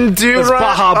Mountain Dew? It's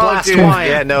Baja Blast dude. wine.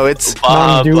 Yeah, no, it's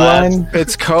Mountain Dew Blast. wine?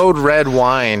 it's Code Red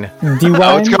wine. D Oh,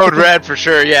 wine? it's Code Red for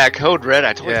sure. Yeah, Code Red.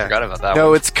 I totally Yeah. forgot about that No,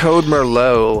 one. it's Code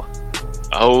Merlot.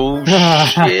 Oh,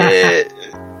 shit.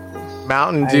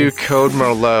 Mountain Dew Nice. Code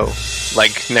Merlot.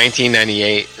 Like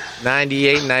 1998.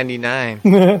 98.99.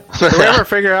 Did we ever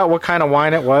figure out what kind of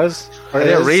wine it was? Or I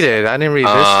didn't is? read it. I didn't read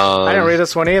this. I didn't read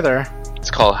this one either.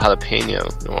 It's called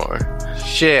jalapeno noir.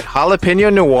 Shit,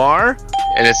 jalapeno noir?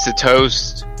 And it's to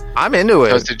toast. I'm into it.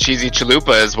 Toasted cheesy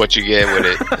chalupa is what you get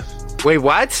with it. Wait,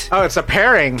 what? Oh, it's a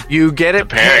pairing. You get it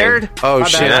pairing. paired? Oh My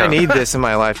shit, bad. I need this in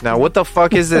my life now. What the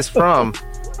fuck is this from?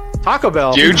 Taco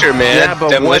Bell. Future, man. Yeah, but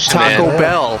what Demolition Taco Man.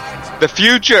 Bell? The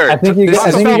future. I think you This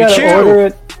is gotta cute. order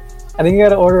it. I think you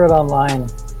gotta order it online.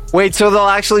 Wait, so they'll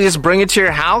actually just bring it to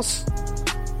your house?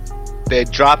 They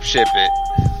drop ship it.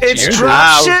 It's Your drop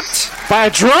house. shipped? By a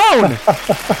drone!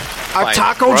 A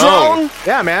taco drone. drone?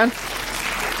 Yeah, man.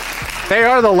 They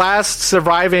are the last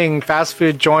surviving fast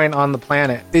food joint on the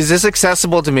planet. Is this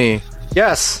accessible to me?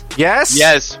 Yes. Yes?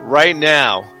 Yes, right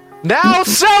now. Now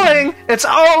selling its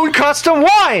own custom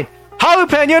wine!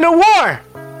 Jalapeno Noir!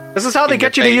 This is how they In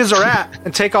get your you to use face. their app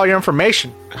and take all your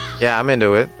information. Yeah, I'm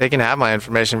into it. They can have my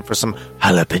information for some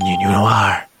jalapeno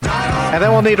noir. And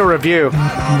then we'll need a review.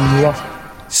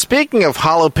 Speaking of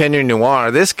jalapeno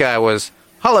noir, this guy was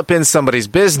jalapin somebody's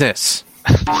business.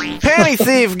 Panty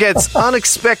thief gets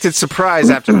unexpected surprise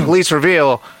after police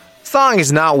reveal thong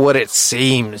is not what it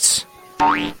seems.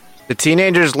 The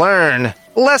teenagers learn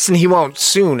a lesson he won't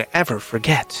soon ever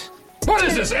forget. What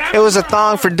is this, It was a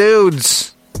thong for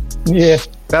dudes. Yeah.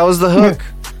 That was the hook.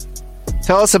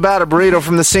 Tell us about a burrito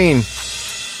from the scene.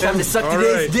 Time to suck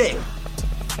today's dick.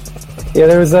 Yeah,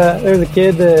 there was a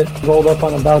kid that rolled up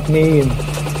on a balcony and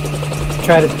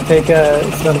tried to take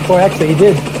he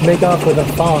did make off with a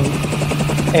thong,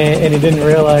 and he didn't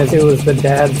realize it was the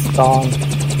dad's thong.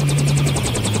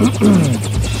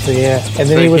 So yeah, and then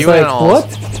So he was he went like, all- "What?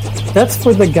 That's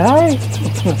for the guy?"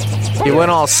 He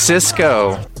went all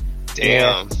Cisco.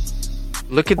 Damn.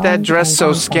 Look at that dress,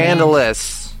 so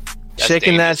scandalous. That's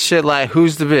Shaking that dangerous. shit like,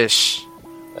 who's the bitch?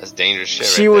 That's dangerous shit.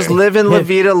 She right was there. living La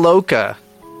Vida Loca.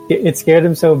 It scared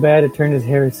him so bad it turned his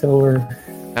hair silver.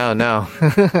 Oh no.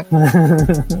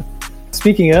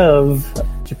 Speaking of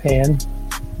Japan,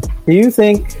 do you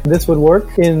think this would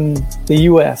work in the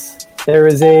US? There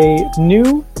is a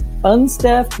new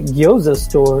unstaffed gyoza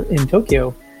store in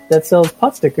Tokyo that sells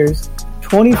pot stickers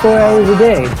 24 hours a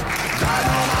day.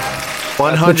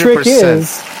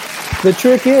 100%. The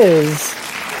trick is,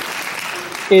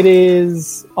 it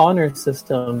is honor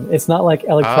system. It's not like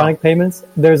electronic payments.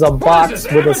 There's a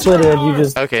box with a slit in it. You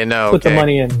just Okay, no. put the okay.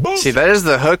 money in. See, that is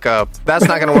the hookup. That's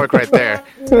not going to work right there.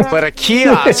 But a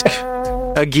kiosk,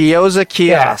 a gyoza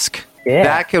kiosk, Yeah.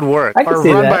 that could work. I can Or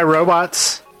see run that. by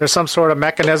robots. There's some sort of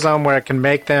mechanism where it can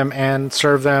make them and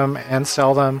serve them and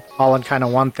sell them all in kind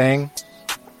of one thing.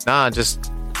 Nah, just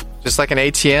like an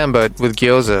ATM, but with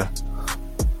gyoza.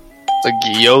 It's a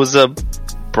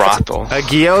gyoza brothel. A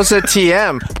gyoza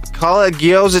TM. Call it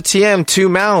gyoza TM, two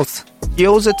mouth.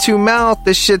 Gyoza two mouth.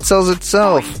 This shit sells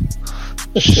itself.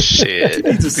 Shit.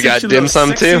 We got dim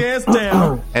sum too.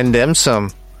 And dim sum.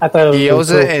 I thought it was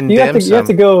Gyoza really cool. and you have dim to, you have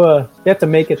to sum. go. You have to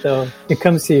make it though. It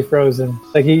comes to you frozen.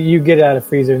 Like you get it out of the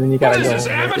freezer and then you What gotta is go. this,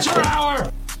 and make it. amateur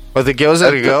hour? With the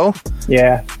gyoza to go?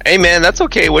 Yeah. Hey man, that's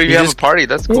okay. What if you have just- a party?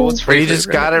 That's cool. It's Or free. you just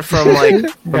got it from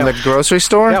the grocery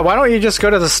store? Yeah, why don't you just go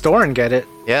to the store and get it?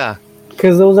 Yeah.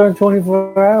 Because those aren't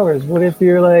 24 hours. What if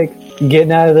you're like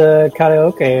getting out of the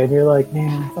karaoke and you're like,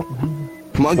 man, I'm fucking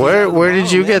hungry. Where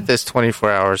did you get this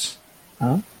 24 hours?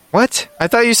 Huh? What? I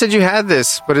thought you said you had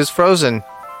this, but it's frozen.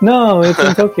 No, it's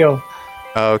in Tokyo.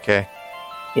 Oh, okay.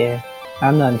 Yeah,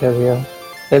 I'm not in Tokyo.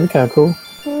 That'd be kind of cool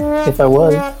if I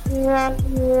was.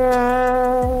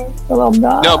 Well, I'm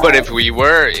not. No, but if we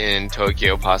were in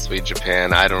Tokyo, possibly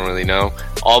Japan, I don't really know.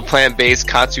 All plant-based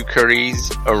katsu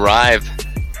curries arrive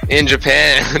in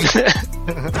Japan.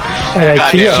 At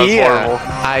IKEA. Horrible.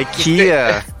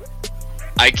 IKEA.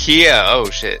 IKEA. Oh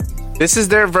shit. This is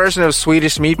their version of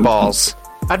Swedish meatballs.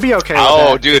 I'd be okay with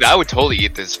Oh, that. dude, I would totally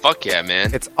eat this. Fuck yeah,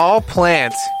 man. It's all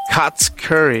plant. Katsu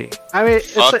curry. I mean,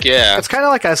 Fuck yeah. It's kind of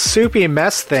like a soupy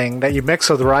mess thing that you mix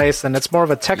with rice, and it's more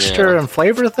of a texture Yeah. and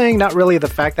flavor thing, not really the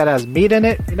fact that it has meat in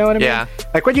it. You know what I mean? Yeah.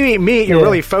 Like when you eat meat, you're Yeah.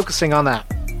 really focusing on that,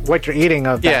 what you're eating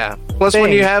of that Yeah. Plus, when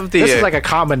thing. you have the This is like a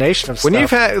combination of when stuff.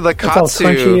 you've had the It's all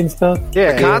crunchy katsu, and stuff.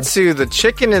 yeah, katsu, the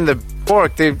chicken and the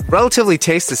pork, they relatively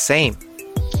taste the same.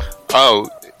 Oh,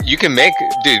 you can make,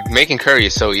 dude. Making curry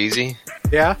is so easy,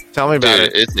 yeah. Tell me about dude.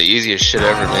 it. It's the easiest shit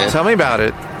ever, man. Tell me about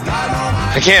it.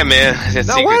 I can't, man. It's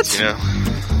No, secrets,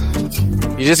 what? you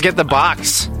know. You just get the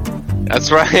box. That's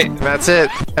right. That's it.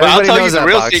 But I'll Everybody tell you knows the that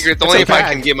real box. secrets It's only a if I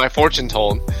bag. can get my fortune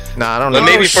told. No, I don't But know.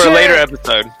 maybe for a shit. later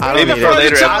episode. I don't Maybe need for a it.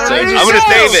 later I don't episode. need I'm gonna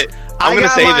yourself. save it. I'm I gonna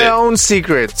got save my it. own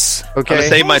secrets. Okay. I'm gonna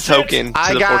save my token to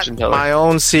I the got fortune teller. my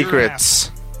own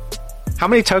secrets. How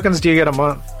many tokens do you get a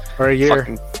month or a year?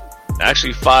 Fucking,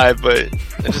 actually 5, but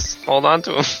I just hold on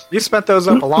to them. You spent those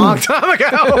up a long time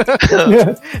ago.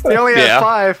 You only had Yeah.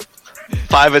 5.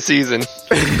 5 a season.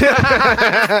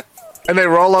 And they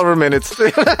roll over minutes.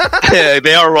 Yeah,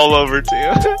 they are rollover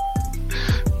too.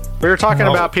 We were talking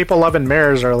about people loving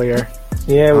mirrors earlier.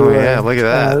 Yeah, we Oh, were. yeah, look at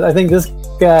that. I think this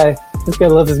guy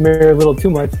loves his mirror a little too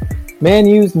much. Man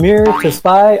used mirror to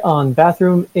spy on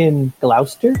bathroom in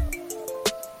Gloucester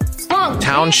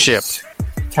Township.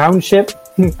 Township.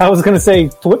 I was gonna say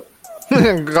twip.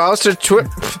 Gloucester Twip.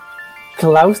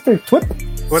 Gloucester twip.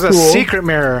 Was a School. secret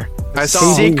mirror. A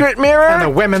Saw secret in the mirror?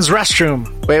 women's restroom.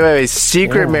 Wait.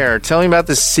 Secret Yeah. mirror. Tell me about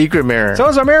the secret mirror. So it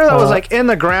was a mirror that was like in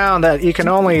the ground that you can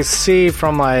only see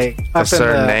from like up in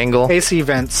certain the angle? AC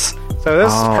vents. So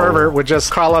this Oh. pervert would just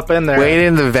crawl up in there. Wait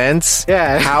in the vents?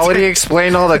 Yeah. How would he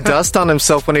explain all the dust on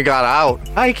himself when he got out?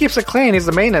 Oh, he keeps it clean. He's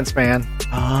the maintenance man.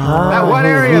 Ah, That one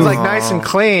area is like nice and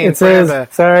clean. It for him says.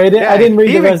 to- Sorry, I didn't read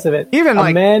even- the rest of it. even, a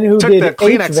like, man who took did the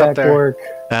Kleenex up HVAC there. work.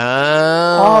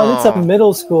 Oh, that's a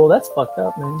middle school. That's fucked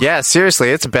up, man. Yeah,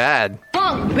 seriously, it's bad.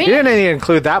 You didn't even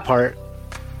include that part.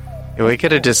 We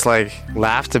could have just like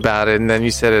laughed about it, and then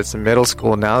you said it's a middle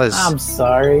school. Now I'm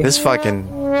sorry. this fucking,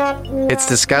 it's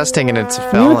disgusting and it's a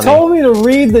You felony. told me to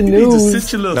read the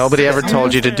news. Nobody ever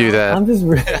told you to do that. I'm just.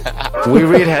 We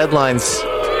read headlines.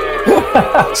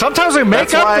 Sometimes we make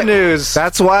That's up why- the news.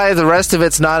 That's why the rest of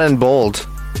it's not in bold.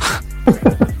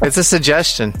 It's a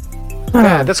suggestion.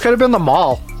 Yeah, this could have been the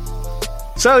mall.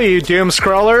 So you doom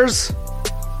scrollers,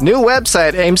 New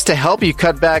website aims to help you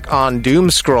cut back on doom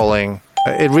scrolling.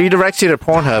 It redirects you to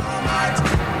Pornhub.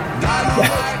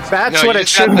 that's No, what you it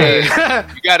just should be.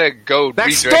 You gotta go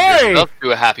Next redirect story. yourself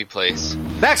to a happy place.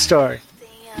 Next story.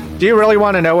 Do you really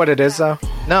want to know what it is, though?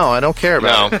 No, I don't care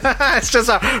about it. It's just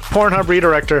a Pornhub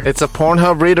redirector. It's a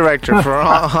Pornhub redirector for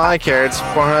all I care. It's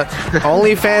Pornhub.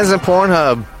 OnlyFans and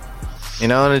Pornhub. You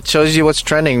know, and it shows you what's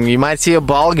trending. You might see a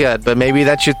ball gut, but maybe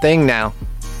that's your thing now.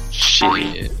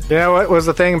 Shit. You know what was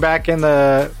the thing back in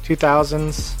the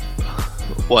 2000s?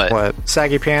 What?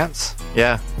 Saggy pants.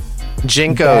 Yeah.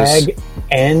 Jinkos. Bag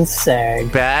and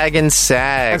sag. Bag and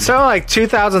sag. And so, like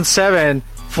 2007,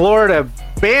 Florida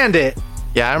banned it.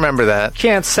 Yeah, I remember that.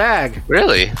 Can't sag.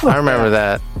 Really? I remember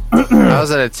that. That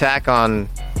was an attack on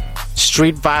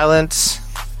street violence.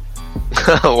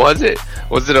 Was it?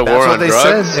 Was it a That's war what on they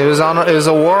drugs? said. It was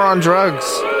a war on drugs.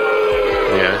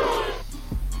 Yeah.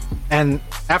 And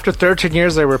after 13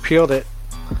 years, they repealed it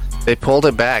They pulled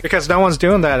it back. because no one's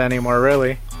doing that anymore,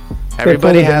 really. Everybody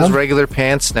pulled it has down? regular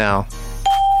pants now.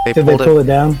 Did they pull it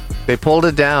down? They pulled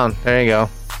it down. There you go.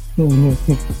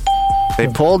 They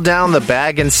pulled down the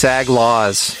bag and sag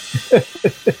laws.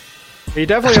 You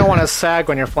definitely don't want to sag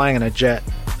when you're flying in a jet.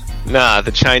 Nah,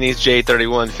 the Chinese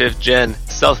J-31 5th Gen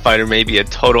stealth fighter may be a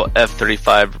total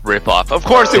F-35 ripoff. Of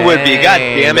course it would be. God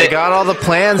damn They it. got all the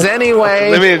plans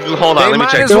anyway. Hold on. They Let me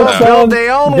might check as this well out. build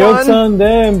their own Joke's one. on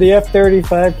them. The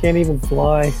F-35 can't even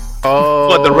fly. Oh.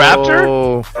 What, the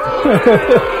Raptor?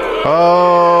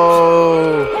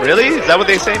 Oh. Really? Is that what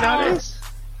they say nowadays?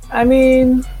 I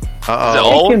mean, Is it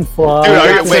Uh-oh. old? it can fly. Dude,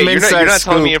 got some wait, you're inside not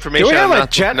telling me scoop. information Do we have I'm a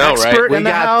not jet know, expert right? We in the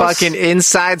got house? fucking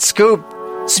inside scoop.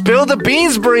 Spill the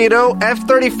beans, burrito.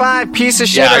 F-35, piece of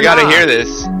shit. Yeah, I or gotta not? hear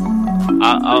this.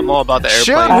 I'm all about the airplane.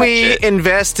 Should we shit.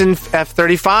 invest in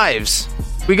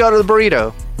F-35s? We go to the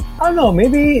burrito. I don't know.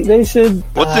 Maybe they should.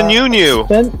 What's the new?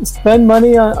 Spend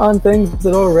money on things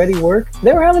that already work.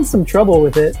 They were having some trouble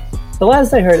with it. The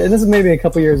last I heard, and this is maybe a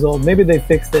couple years old, maybe they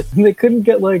fixed it. They couldn't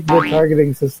get like the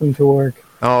targeting system to work.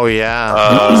 Oh, yeah.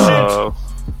 Oh.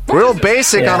 Real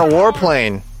basic Yeah. on a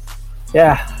warplane.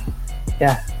 Yeah.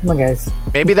 Come on, guys.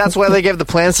 Maybe that's why they gave the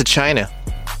plans to China.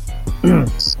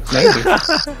 Maybe.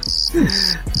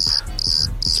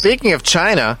 Speaking of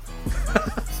China,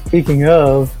 Speaking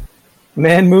of,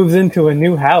 man moves into a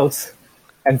new house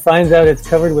and finds out it's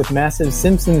covered with massive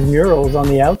Simpsons murals on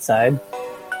the outside.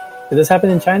 Did this happen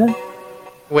in China?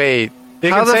 wait, You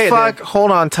how can say the it, fuck, dude. hold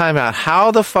on, time out.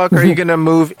 How the fuck are you going to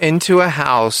move into a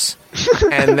house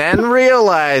and then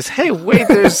realize, hey, wait,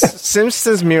 there's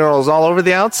Simpsons murals all over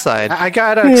the outside? I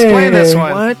gotta explain this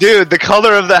one. What? Dude, the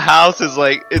color of the house is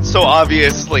like, it's so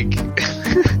obvious. Like,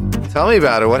 Tell me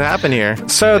about it. What happened here?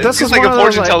 So this it's is like one a of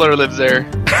those, fortune teller lives there.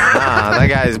 Ah, that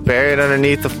guy's buried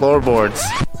underneath the floorboards.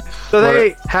 So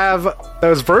they have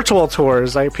those virtual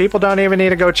tours. Like people don't even need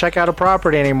to go check out a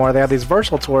property anymore. They have these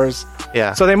virtual tours.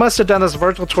 Yeah. So they must have done this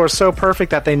virtual tour so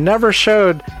perfect that they never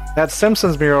showed that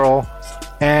Simpsons mural,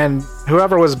 and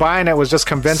whoever was buying it was just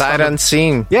convinced. Sight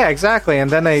unseen. Yeah, exactly. And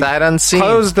then they Sight unseen.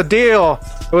 closed the deal.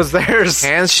 It was theirs.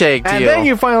 Handshake deal. And then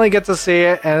you finally get to see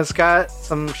it, and it's got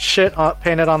some shit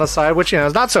painted on the side, which, you know,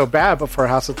 is not so bad, but for a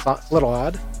house, it's a little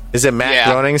odd. Is it Matt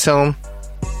Yeah. Groening's home?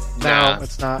 No, Nah.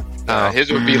 it's not.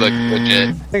 His would be like legit.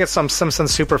 I think it's some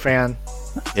Simpsons super fan.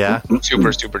 Yeah.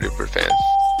 Super, super duper fan.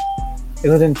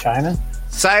 Is it in China?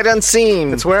 Sight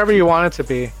unseen. It's wherever you want it to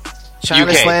be.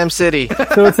 China UK. Slam City.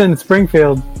 So it's in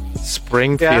Springfield.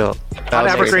 Springfield. On That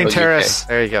was- Evergreen UK. Terrace.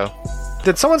 There you go.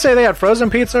 Did someone say they had frozen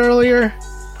pizza earlier?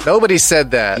 Nobody said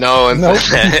that. No one Nope.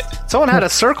 said it. Someone had a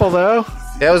circle, though.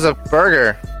 It was a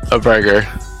burger. A burger.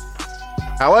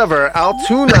 However,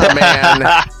 Altoona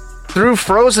man threw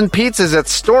frozen pizzas at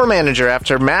store manager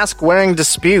after mask wearing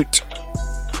dispute.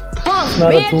 It's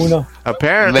not a tuna.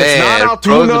 Apparently, Man, it's not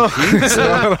Altoona. frozen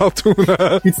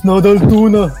pizza. It's not a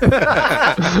tuna.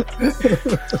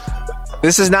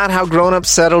 This is not how grown-ups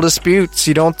settle disputes.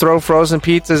 You don't throw frozen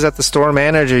pizzas at the store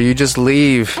manager. You just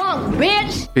leave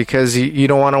because you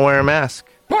don't want to wear a mask.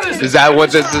 Is that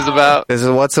what this is about? This is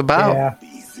what's about. Yeah.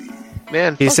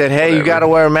 Man. He said, hey, you got to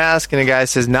wear a mask. And the guy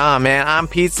says, nah, man, I'm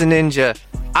Pizza Ninja.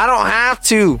 I don't have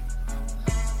to.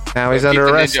 Now he's under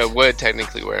arrest. Ninja would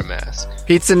technically wear a mask.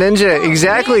 Pizza Ninja,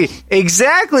 exactly.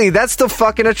 Exactly. That's the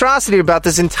fucking atrocity about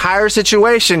this entire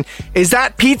situation, is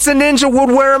that Pizza Ninja would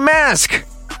wear a mask.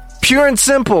 Pure and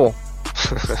simple.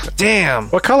 Damn.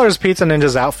 What color is Pizza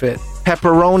Ninja's outfit?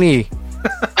 Pepperoni.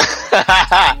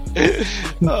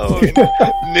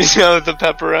 Ninja with the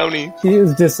pepperoni. He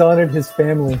has dishonored his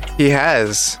family. He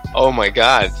has. Oh my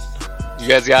god. You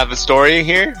guys have a story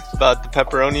here about the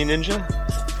pepperoni ninja?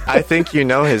 I think you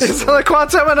know his. It's like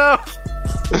Quantumino.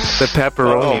 The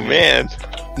pepperoni. Oh man.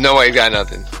 No, I got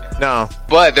nothing. No.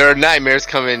 But there are nightmares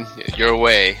coming your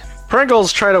way.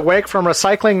 Pringles try to wake from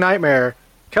recycling nightmare.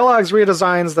 Kellogg's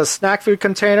redesigns the snack food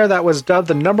container that was dubbed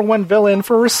the #1 villain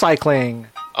for recycling.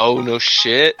 Oh, no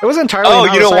shit. It was entirely Oh,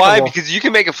 you know why? non-recyclable. Because you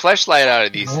can make a fleshlight out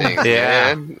of these things.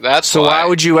 Yeah. Man. That's So why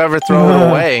would you ever throw it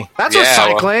away? That's Yeah,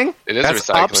 recycling. Well, it is That's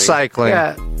recycling. upcycling.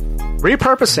 Yeah.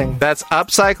 Repurposing. That's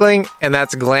upcycling, and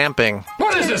that's glamping.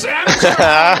 What is this,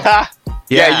 amateur?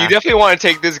 Yeah, you definitely want to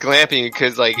take this glamping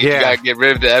because, like, if you gotta get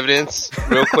rid of the evidence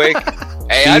real quick.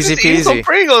 Hey, I'm Easy just eating some peasy.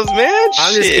 Pringles, man.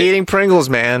 I'm just eating Pringles,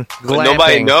 man. But Glamping.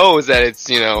 nobody knows that it's,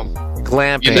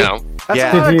 Glamping. you know. That's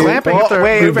Yeah. a lot of Did you- glamping. Well, if they're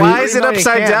wait, moving why is it tiny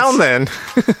upside cans. down then?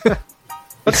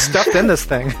 What's stuffed in this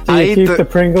thing? Do I you eat keep the- the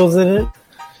Pringles in it?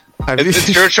 It's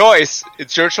your choice.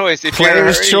 It's your choice. If you're in a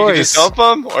Player's hurry, you can just choice. dump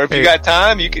them, or if you Hey. got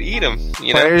time, you can eat them.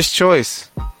 You know? Player's choice.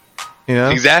 You know?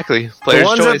 Exactly. The Player's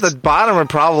ones choice. at the bottom are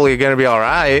probably going to be all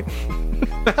right.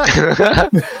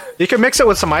 You can mix it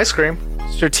with some ice cream.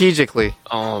 Strategically.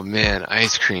 Oh man,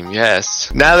 ice cream,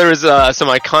 yes. Now there is some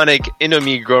iconic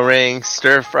Indomie goreng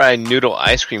stir-fried noodle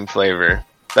ice cream flavor.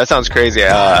 That sounds crazy.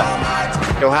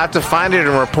 You'll have to find it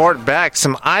and report back.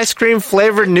 Some ice cream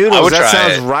flavored I noodles. would That try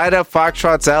sounds it. right up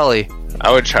Foxtrot's alley.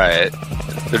 I would try it.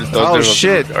 Those Oh, noodles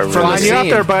shit. Are From Line really you up scene.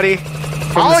 there, buddy.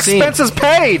 All the scene. expenses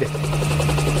paid.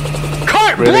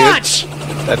 Carte Really? blanche.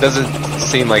 That doesn't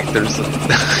seem like there's.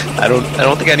 I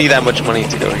don't think I need that much money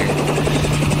to go here.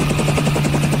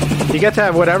 You get to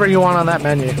have whatever you want on that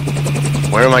menu.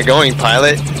 Where am I going,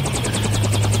 pilot?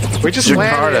 We just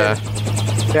Jakarta.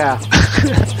 landed. Yeah.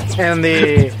 And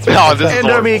the Oh, this is Indomie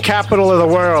horrible. capital of the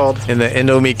world. In the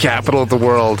Indomie capital of the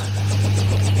world.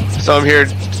 So I'm here.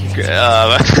 Dude,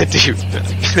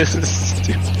 this is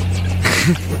stupid.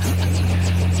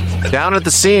 Down at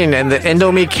the scene in the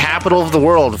Indomie capital of the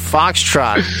world,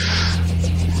 Foxtrot.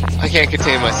 I can't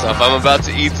contain myself. I'm about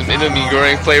to eat some Indomie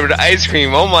goreng flavored ice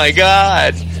cream. Oh my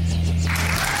god.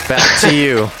 Back to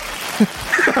you.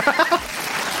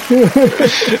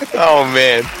 Oh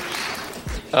man.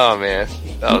 Oh man.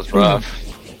 That was rough.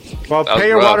 Well, That was pay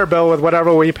your rough. water bill with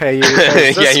whatever we pay you. 'cause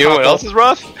Yeah, this you know what couple- else is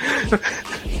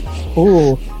rough?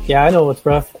 Ooh, yeah, I know what's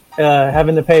rough.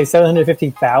 Having to pay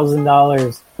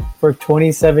 $750,000 for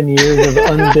 27 years of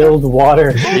unbilled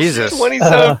water. Jesus.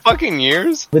 27 fucking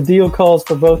years? The deal calls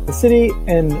for both the city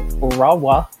and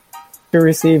Rawa to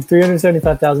receive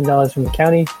 $375,000 from the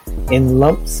county in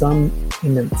lump sum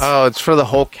payments. Oh, it's for the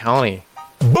whole county.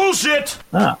 Bullshit!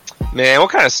 Ah, Man,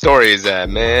 what kind of story is that,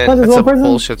 not man? just That's one a person?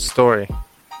 bullshit story.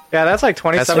 Yeah, that's like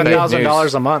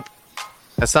 $27,000 a month.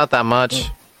 That's not that much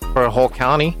for a whole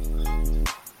county.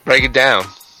 Break it down.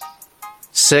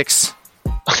 6.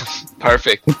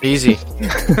 Perfect. Easy.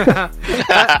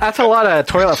 That's a lot of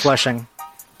toilet flushing.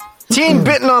 Teen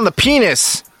bitten on the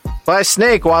penis by a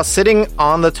snake while sitting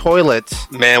on the toilet.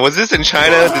 Man, was this in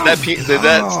China? Did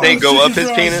that snake go up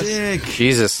his penis?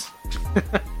 Jesus.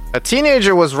 A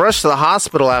teenager was rushed to the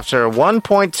hospital after a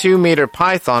 1.2 meter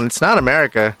python. It's not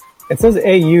America. It says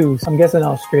AU, so I'm guessing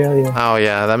Australia. Oh,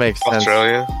 yeah, that makes sense.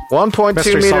 Australia? 1.2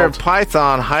 Mystery meter solved.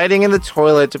 python hiding in the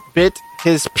toilet bit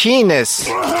his penis,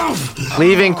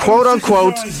 leaving quote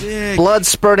unquote blood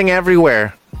spurting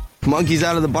everywhere. Monkey's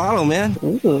out of the bottle, man.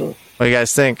 Ooh. What do you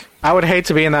guys think? I would hate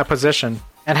to be in that position.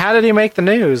 And how did he make the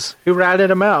news? Who ratted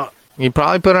him out? He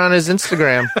probably put it on his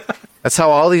Instagram. That's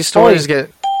how all these stories get.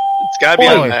 It's gotta be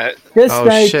Oi. on that. This Oh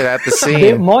snake shit! At the bit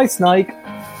scene. my snake.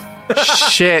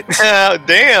 Shit! Oh,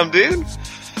 damn, dude.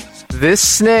 This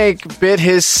snake bit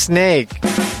his snake.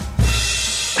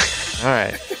 All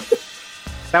right.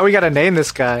 Now we gotta name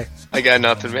this guy. I got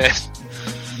nothing, man.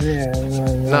 Yeah,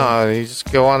 No, you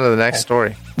just go on to the next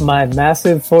story. my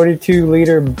massive 42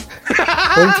 liter.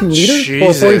 42 liter?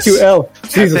 Or Jesus. 42L. I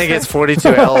Jesus. think it's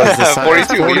 42L is the size.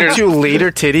 42 liter. 42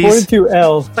 liter titties.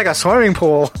 42L. It's like a swimming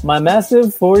pool. My massive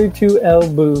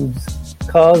 42L boobs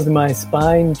caused my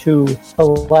spine to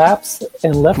collapse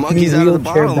and left Monkey's me out of the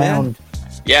wheelchair bottle, man. bound.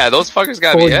 Yeah, those fuckers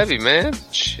gotta be 40. heavy, man.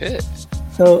 Shit.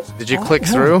 So, Did you click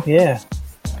through? Yeah.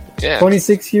 Yeah.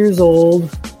 26 years old.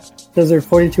 Because her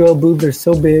 42L boobs are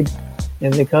so big,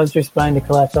 and they caused her spine to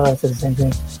collapse. Oh, that's the same thing.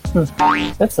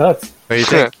 That sucks. What do you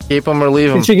think? Keep them or leave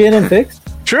them? Did she get him fixed?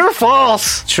 True or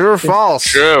false? True or false?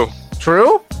 True.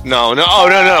 True? No, no. Oh,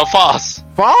 no, false.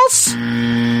 False?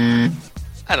 I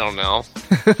don't know.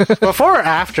 Before or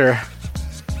after?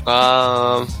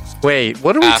 Wait,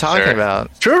 what are we After. talking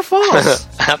about? True or false?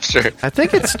 After. I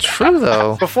think it's true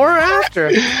though. Before or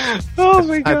after? Oh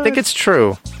my god. I think it's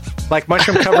true. Like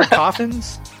mushroom covered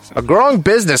coffins? A growing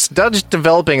business Dutch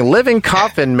developing living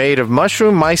coffin made of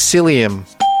mushroom mycelium.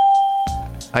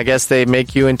 I guess they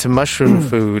make you into mushroom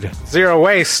food. Zero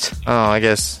waste. Oh, I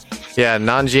guess. Yeah,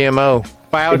 non-GMO.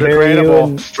 They bury you Biodegradable.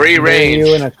 in- Free bury you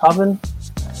range. in a coffin?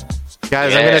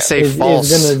 Guys, I'm Yeah. going to say Is false.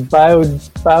 going to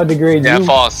biodegrade Yeah, you?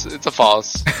 false. It's a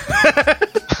false.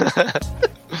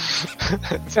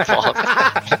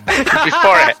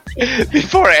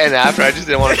 Before and after, I just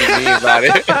didn't want to be mean about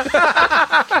it.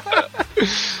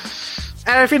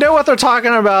 And if you know what they're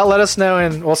talking about, let us know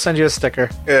and we'll send you a sticker.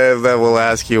 Then we'll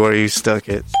ask you where you stuck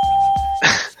it.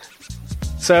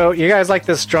 So, you guys like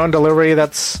this drone delivery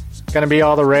that's going to be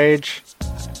all the rage?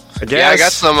 I guess. Yeah, I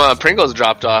got some Pringles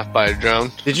dropped off by a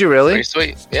drone. Did you really? Pretty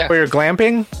sweet. Yeah. For your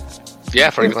glamping?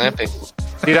 Yeah, for glamping.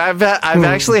 Dude, I've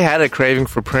actually had a craving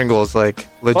for Pringles, like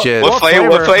legit. What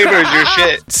flavor is your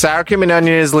shit? Sour cream and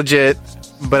onion is legit,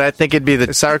 but I think it'd be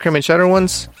the sour cream and cheddar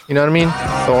ones. You know what I mean?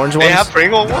 The orange ones. They have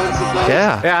Pringle ones?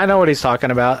 Yeah. Yeah, I know what he's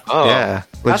talking about. Oh. Yeah.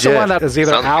 Legit. That's the one that is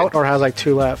either Sounds out good. or has like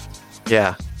 2 left.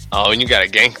 Yeah. Oh, and you gotta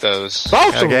gank those.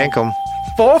 Both I gank them.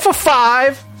 4 for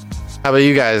 5. How about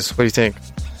you guys? What do you think?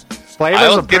 Flavors I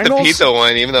of don't get the Pringles? pizza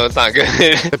one, even though it's not good.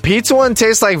 The pizza one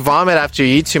tastes like vomit after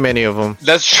you eat too many of them.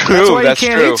 That's true. That's why That's you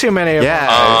can't true. eat too many of them.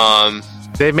 Yeah.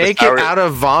 They make sour- it out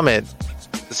of vomit.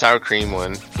 The sour cream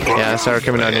one. Yeah, sour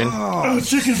cream and onion. Oh,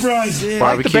 chicken fries. Yeah.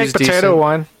 Like the Barbecue's baked potato decent.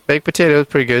 one. Baked potato is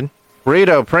pretty good.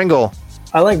 Burrito, Pringle.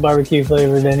 I like barbecue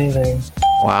flavored anything.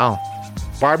 Wow.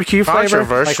 Barbecue flavor? Like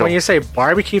Controversial. when you say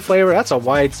barbecue flavor, that's a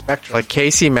wide spectrum. Like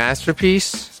Casey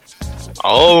Masterpiece.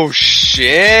 Oh, shit.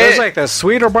 There's like the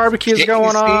sweeter barbecues Casey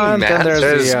going on. Then there's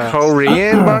There's the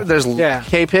Korean. There's Yeah.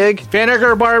 K-Pig.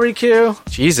 vinegar barbecue.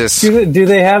 Jesus. Do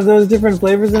they have those different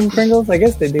flavors in Pringles? I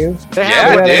guess they do. They Yeah,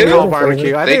 have they Pringles do.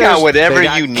 barbecue. I They think got there's- whatever They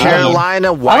got you need. Carolina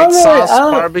I white don't really- sauce I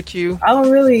don't- barbecue. I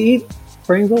don't really eat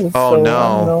Pringles. Oh, so no.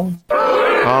 I don't know.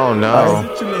 Oh no.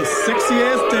 Sit your little sexy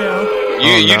ass down.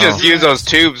 You no. just use those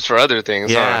tubes for other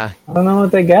things, Yeah. I don't know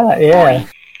what they got. Yeah.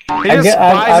 He just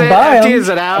buys it, buy empties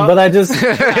them, it out, but I just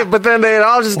But then it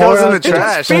all just goes in the He just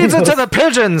trash. feeds it to the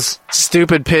pigeons.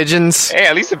 Stupid pigeons. Hey,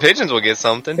 at least the pigeons will get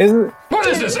something. isn't What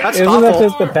is this? That's isn't that thoughtful.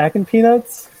 just the packing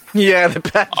peanuts? Yeah, the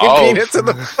packing Oh. peanuts and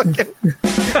the fucking.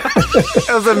 That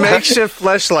was a makeshift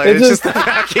fleshlight. It It's just just- the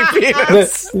packing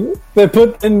peanuts. They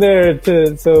put in there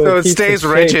so So it keeps stays shape,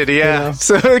 rigid, you yeah. know?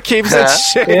 So it keeps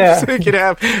its shape, Yeah. so you can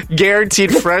have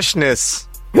guaranteed freshness,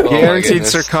 Oh, my guaranteed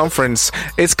goodness. circumference.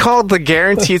 It's called the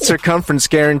guaranteed circumference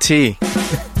guarantee.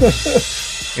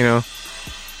 You know,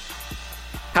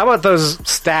 How about those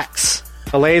stacks?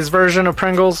 The Lay's version of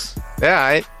Pringles?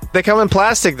 yeah. They come in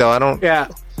plastic though. I don't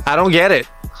get it.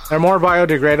 They're more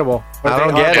biodegradable. Or I they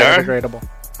don't are get it. biodegradable.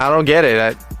 I don't get it.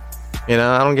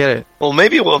 I don't get it. Well,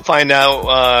 maybe we'll find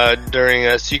out during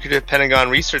a secretive Pentagon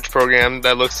research program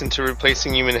that looks into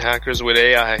replacing human hackers with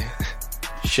AI.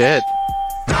 Shit.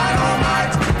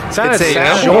 Sounded It's a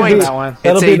sad joint. on that one.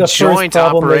 That'll It's be a the first joint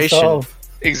problem they operation. solve.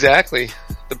 Exactly.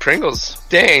 The Pringles.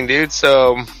 Dang, dude.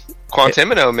 So,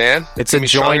 Quantimino, man. It's a Gonna be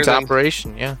stronger joint than-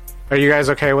 operation. Yeah. Are you guys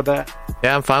okay with that?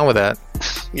 Yeah, I'm fine with that.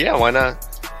 Yeah, why not?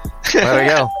 Let it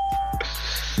go.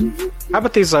 How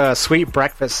about these sweet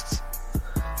breakfasts?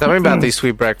 Tell me about these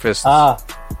sweet breakfasts.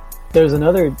 There's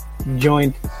another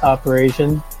joint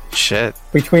operation Shit.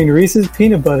 between Reese's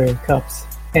peanut butter cups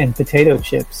and potato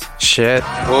chips. Shit.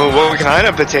 Well, what kind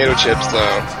of potato chips,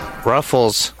 though?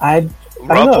 Ruffles. I don't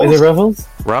know. Is it Ruffles?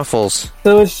 Ruffles.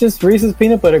 So it's just Reese's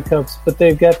peanut butter cups, but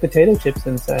they've got potato chips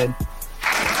inside.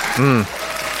 I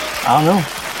don't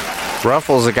know.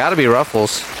 Ruffles. It gotta be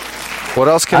Ruffles. What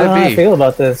else I could don't know how it I be? feel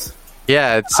about this.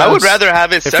 Yeah, it I would sounds- rather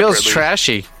have it It separately. feels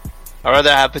trashy. I'd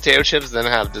rather have potato chips than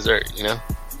have dessert, you know?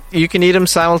 You can eat them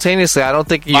simultaneously. I don't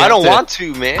think you. I have don't to- want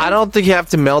to, man. I don't think you have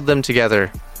to meld them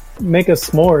together. Make a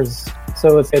s'mores.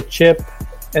 So it's a chip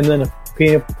and then a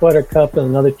peanut butter cup and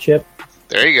another chip.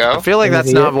 There you I go. feel like Maybe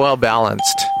that's not it. well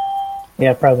balanced.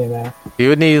 Yeah, probably not. You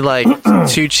would need like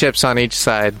 2 chips on each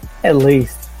side, At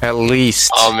least. at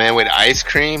least. Oh, man, with ice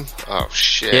cream? Oh,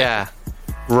 shit. Yeah.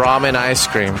 Ramen ice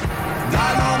cream.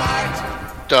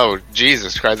 Oh,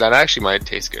 Jesus Christ. That actually might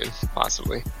taste good.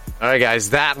 Possibly. All right, guys,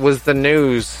 that was the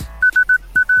news.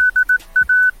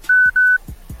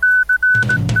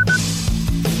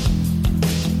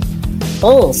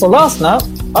 Oh, so last night,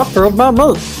 I proved my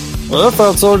meat. It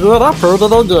felt so good, I proved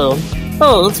it again.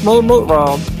 Oh, it's me, Meat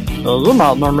Rob. You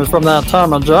might know me from that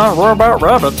time a giant robot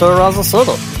rabbit terrorized the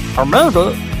city. Or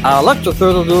maybe I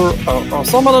electrocuted you or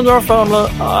someone in your family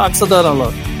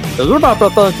accidentally. You might be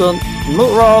thinking,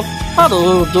 Meat Rob, how do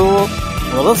you do it?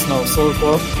 Well, it's no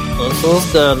secret. This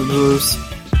is Daddy Juice.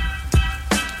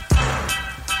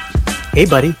 Hey,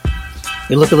 buddy.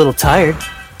 You look a little tired.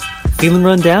 Feeling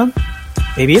run down?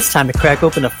 Maybe it's time to crack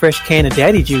open a fresh can of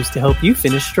daddy juice to help you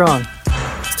finish strong.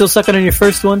 Still sucking on your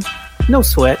first one? No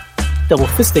sweat. Double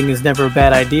fisting is never a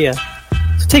bad idea.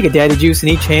 So take a daddy juice in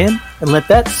each hand and let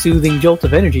that soothing jolt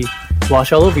of energy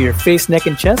wash all over your face, neck,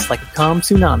 and chest like a calm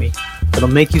tsunami. It'll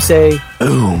make you say,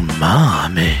 Oh,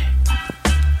 mommy.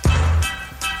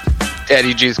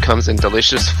 Daddy juice comes in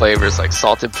delicious flavors like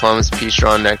salted plums, peach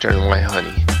straw nectar, and white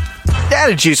honey.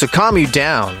 Daddy juice will calm you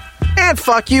down and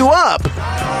fuck you up.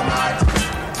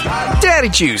 Daddy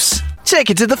juice, take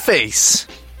it to the face.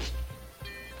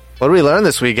 What did we learn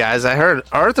this week, guys? I heard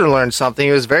Arthur learned something.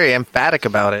 He was very emphatic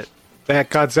about it. That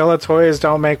Godzilla toys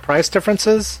don't make price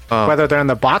differences, whether they're in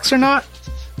the box or not.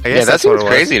 I guess that seems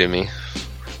crazy to me.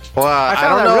 Well, I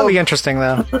found that really interesting,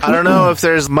 though. I don't know if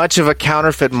there's much of a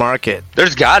counterfeit market.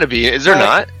 There's got to be. Is there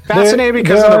not? Fascinating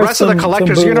because in the rest of the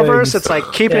collector's some universe, bootlegs. it's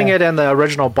like keeping it in the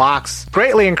original box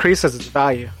greatly increases its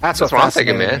value. That's what I'm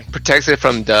thinking, man. Protects it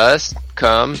from dust,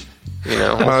 cum, all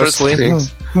sorts of Mostly.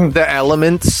 things. The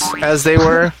elements, as they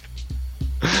were.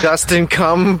 Dust and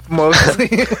cum, mostly.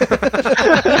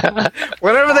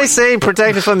 Whatever they say,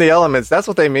 protected from the elements. That's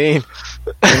what they mean.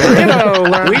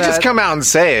 We just come out and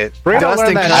say it. Burrito Dust learned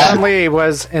and that cum. Chun-Li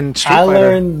was in Street I Fighter.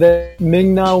 learned that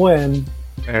Ming Na Wen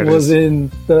There it was is.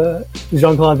 in the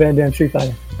Jean-Claude Van Damme Street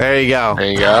Fighter. There you go.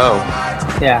 There you go.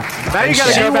 Yeah. Now you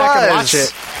gotta She go back and was. watch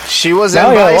it. She was Now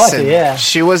in we gotta watch Bison. it, yeah.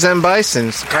 She was in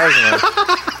Bison, surprisingly.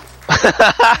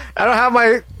 I don't have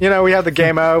my, we have the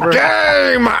game over.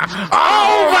 Game over!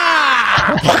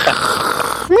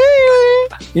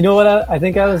 You know what? I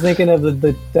think I was thinking of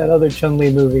that other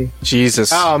Chun-Li movie.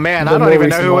 Jesus. Oh man, The I don't more even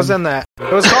know recent who was one. in that.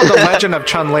 It was called The Legend of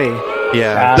Chun-Li.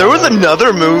 Yeah. There was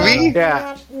another movie?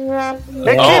 Yeah. It came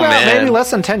out man. maybe less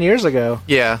than 10 years ago.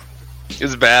 Yeah. It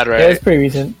was bad, Yeah, right? it's pretty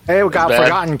recent. It got Bad.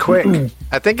 forgotten quick.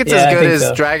 I think it's Yeah, as I good think as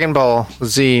so. Dragon Ball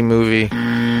Z movie.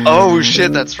 Oh,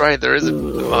 shit, that's right. There is a...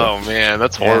 Oh, man,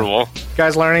 that's horrible. You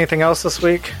guys learn anything else this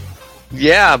week?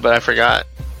 Yeah, but I forgot.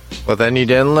 Well, then you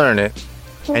didn't learn it.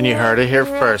 And you heard it here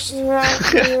first.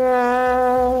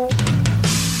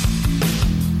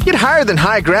 Get higher than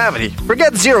high gravity.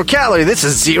 Forget 0 calorie. This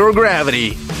is 0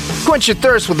 gravity. Quench your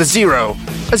thirst with a Zero.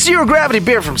 A 0 gravity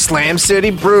beer from Slam City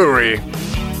Brewery.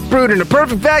 Brewed in a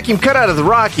perfect vacuum cut out of the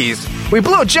Rockies. We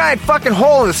blew a giant fucking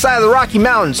hole in the side of the Rocky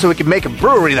Mountains so we could make a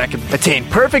brewery that could attain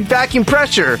perfect vacuum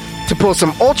pressure to pull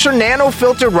some ultra nano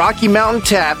filter Rocky Mountain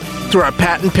tap through our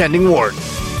patent pending wort.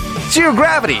 0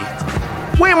 gravity.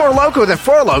 Way more loco than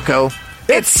 4 Loco.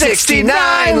 It's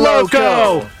 69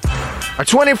 Loco! Our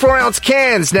 24-ounce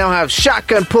cans now have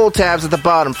shotgun pull tabs at the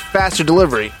bottom for faster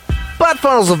delivery. Butt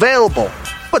funnels available,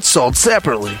 but sold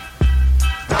separately.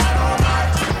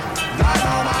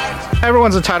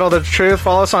 Everyone's entitled to the truth.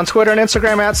 Follow us on Twitter and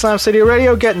Instagram at Slam City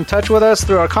Radio. Get in touch with us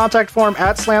through our contact form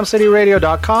at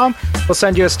slamcityradio.com. We'll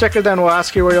send you a sticker, then we'll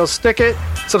ask you where you'll stick it.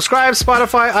 Subscribe,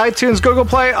 Spotify, iTunes, Google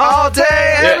Play, all day,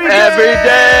 every day.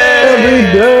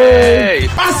 Every day.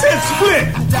 I said split.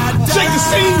 Shake the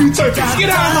scene, you turkeys. Get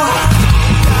out of my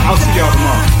house. I'll see y'all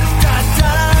tomorrow.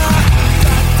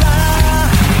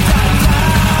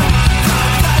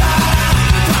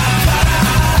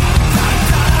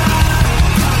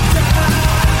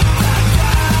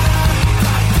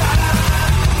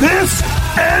 This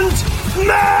ends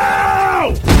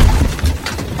now!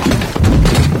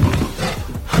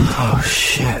 Oh,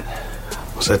 shit.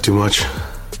 Was that too much?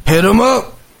 Hit him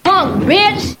up. Punk,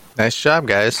 bitch! Nice job,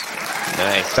 guys.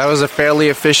 Nice. That was a fairly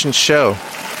efficient show.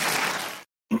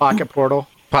 Pocket Portal.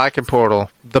 Pocket Portal.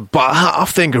 The Baja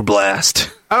Finger Blast.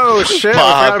 Oh shit,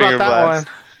 I forgot about that one.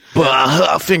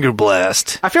 Baja Finger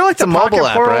Blast. I feel like It's the a Pocket mobile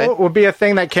app, Portal right? would be a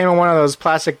thing that came in one of those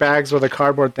plastic bags with a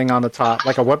cardboard thing on the top,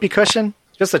 like a whoopee cushion.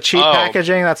 Just a cheap Oh.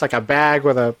 packaging that's like a bag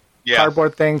with a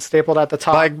cardboard thing stapled at the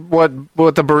top. Like what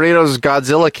the burritos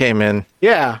Godzilla came in.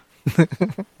 Yeah.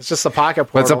 It's just a Pocket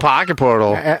Portal. What's a Pocket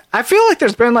Portal? I feel like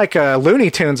there's been like a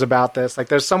Looney Tunes about this. Like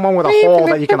there's someone with a hole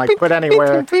that you can like put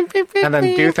anywhere and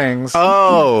then do things.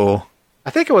 Oh.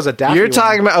 I think it was a Daffy You're one.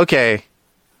 talking about, okay.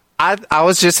 I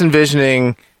was just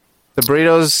envisioning the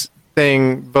burritos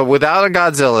thing, but without a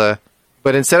Godzilla.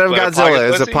 But instead of Like a Godzilla,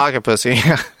 it's a pussy? pocket pussy.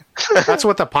 That's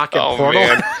what the Pocket Oh, Portal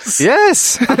man. is.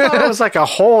 Yes. I thought it was like a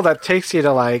hole that takes you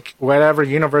to like whatever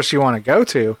universe you want to go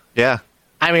to. Yeah.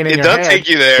 I mean, in It your does head. take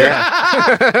you there.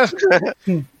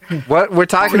 What we're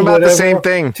talking To about the whatever- same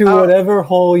thing. To whatever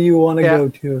hole you want to Yeah. go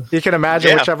to. You can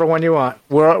imagine Yeah. whichever one you want.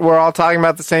 We're all talking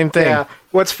about the same thing. Yeah.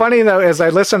 What's funny though is I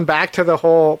listened back to the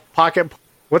whole pocket.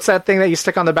 What's that thing that you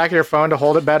stick on the back of your phone to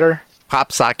hold it better?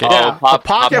 Pop socket. Oh, The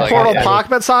Pocket like Portal that.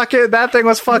 pocket socket. That thing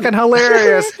was fucking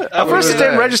hilarious. At first, it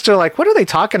didn't register. Like, what are they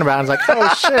talking about? I was like,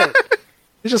 oh shit!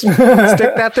 You just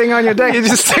stick that thing on your dick. You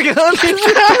just stick it on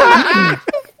your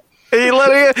You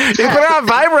let it. You put it on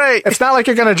vibrate. It's not like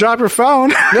you're gonna drop your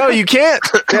phone. No, you can't.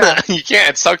 You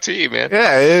can't. It's stuck to you, man.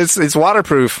 Yeah, it's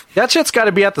waterproof. That shit's got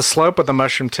to be at the slope of the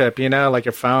mushroom tip. You know, like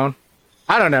your phone.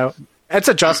 I don't know. It's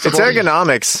adjustable. It's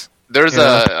ergonomics. There's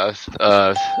a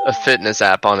fitness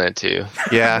app on it too.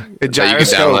 Yeah, a that you can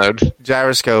download.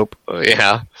 Gyroscope.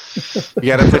 Yeah. You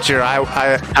gotta put your eye.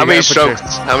 How many strokes?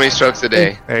 How many strokes a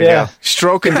day? There you go.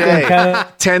 Stroke a day.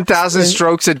 10,000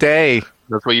 strokes a day.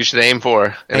 That's what you should aim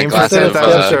for. Aim for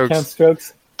 10,000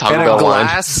 strokes. Taco and Bell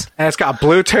glass, and it's got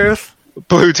Bluetooth.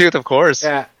 Bluetooth, of course.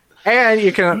 Yeah, and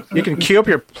you can queue up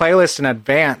your playlist in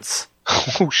advance.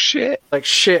 Oh shit! Like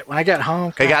shit. When I get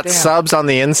home, they got subs on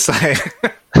the inside.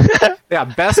 Yeah,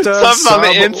 best of subs on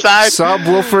the inside.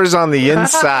 Subwoofers on the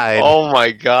inside. Oh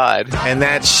my god! And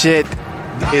that shit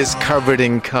is covered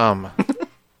in cum.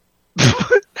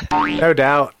 No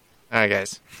doubt. All right,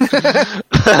 guys. All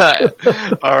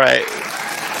right.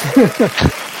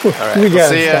 All right. We gotta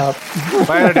see ya. stop.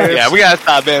 Later, dudes. Yeah, we gotta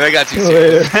stop, man. I got you.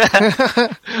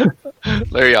 Later.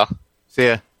 Later, y'all. See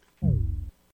ya.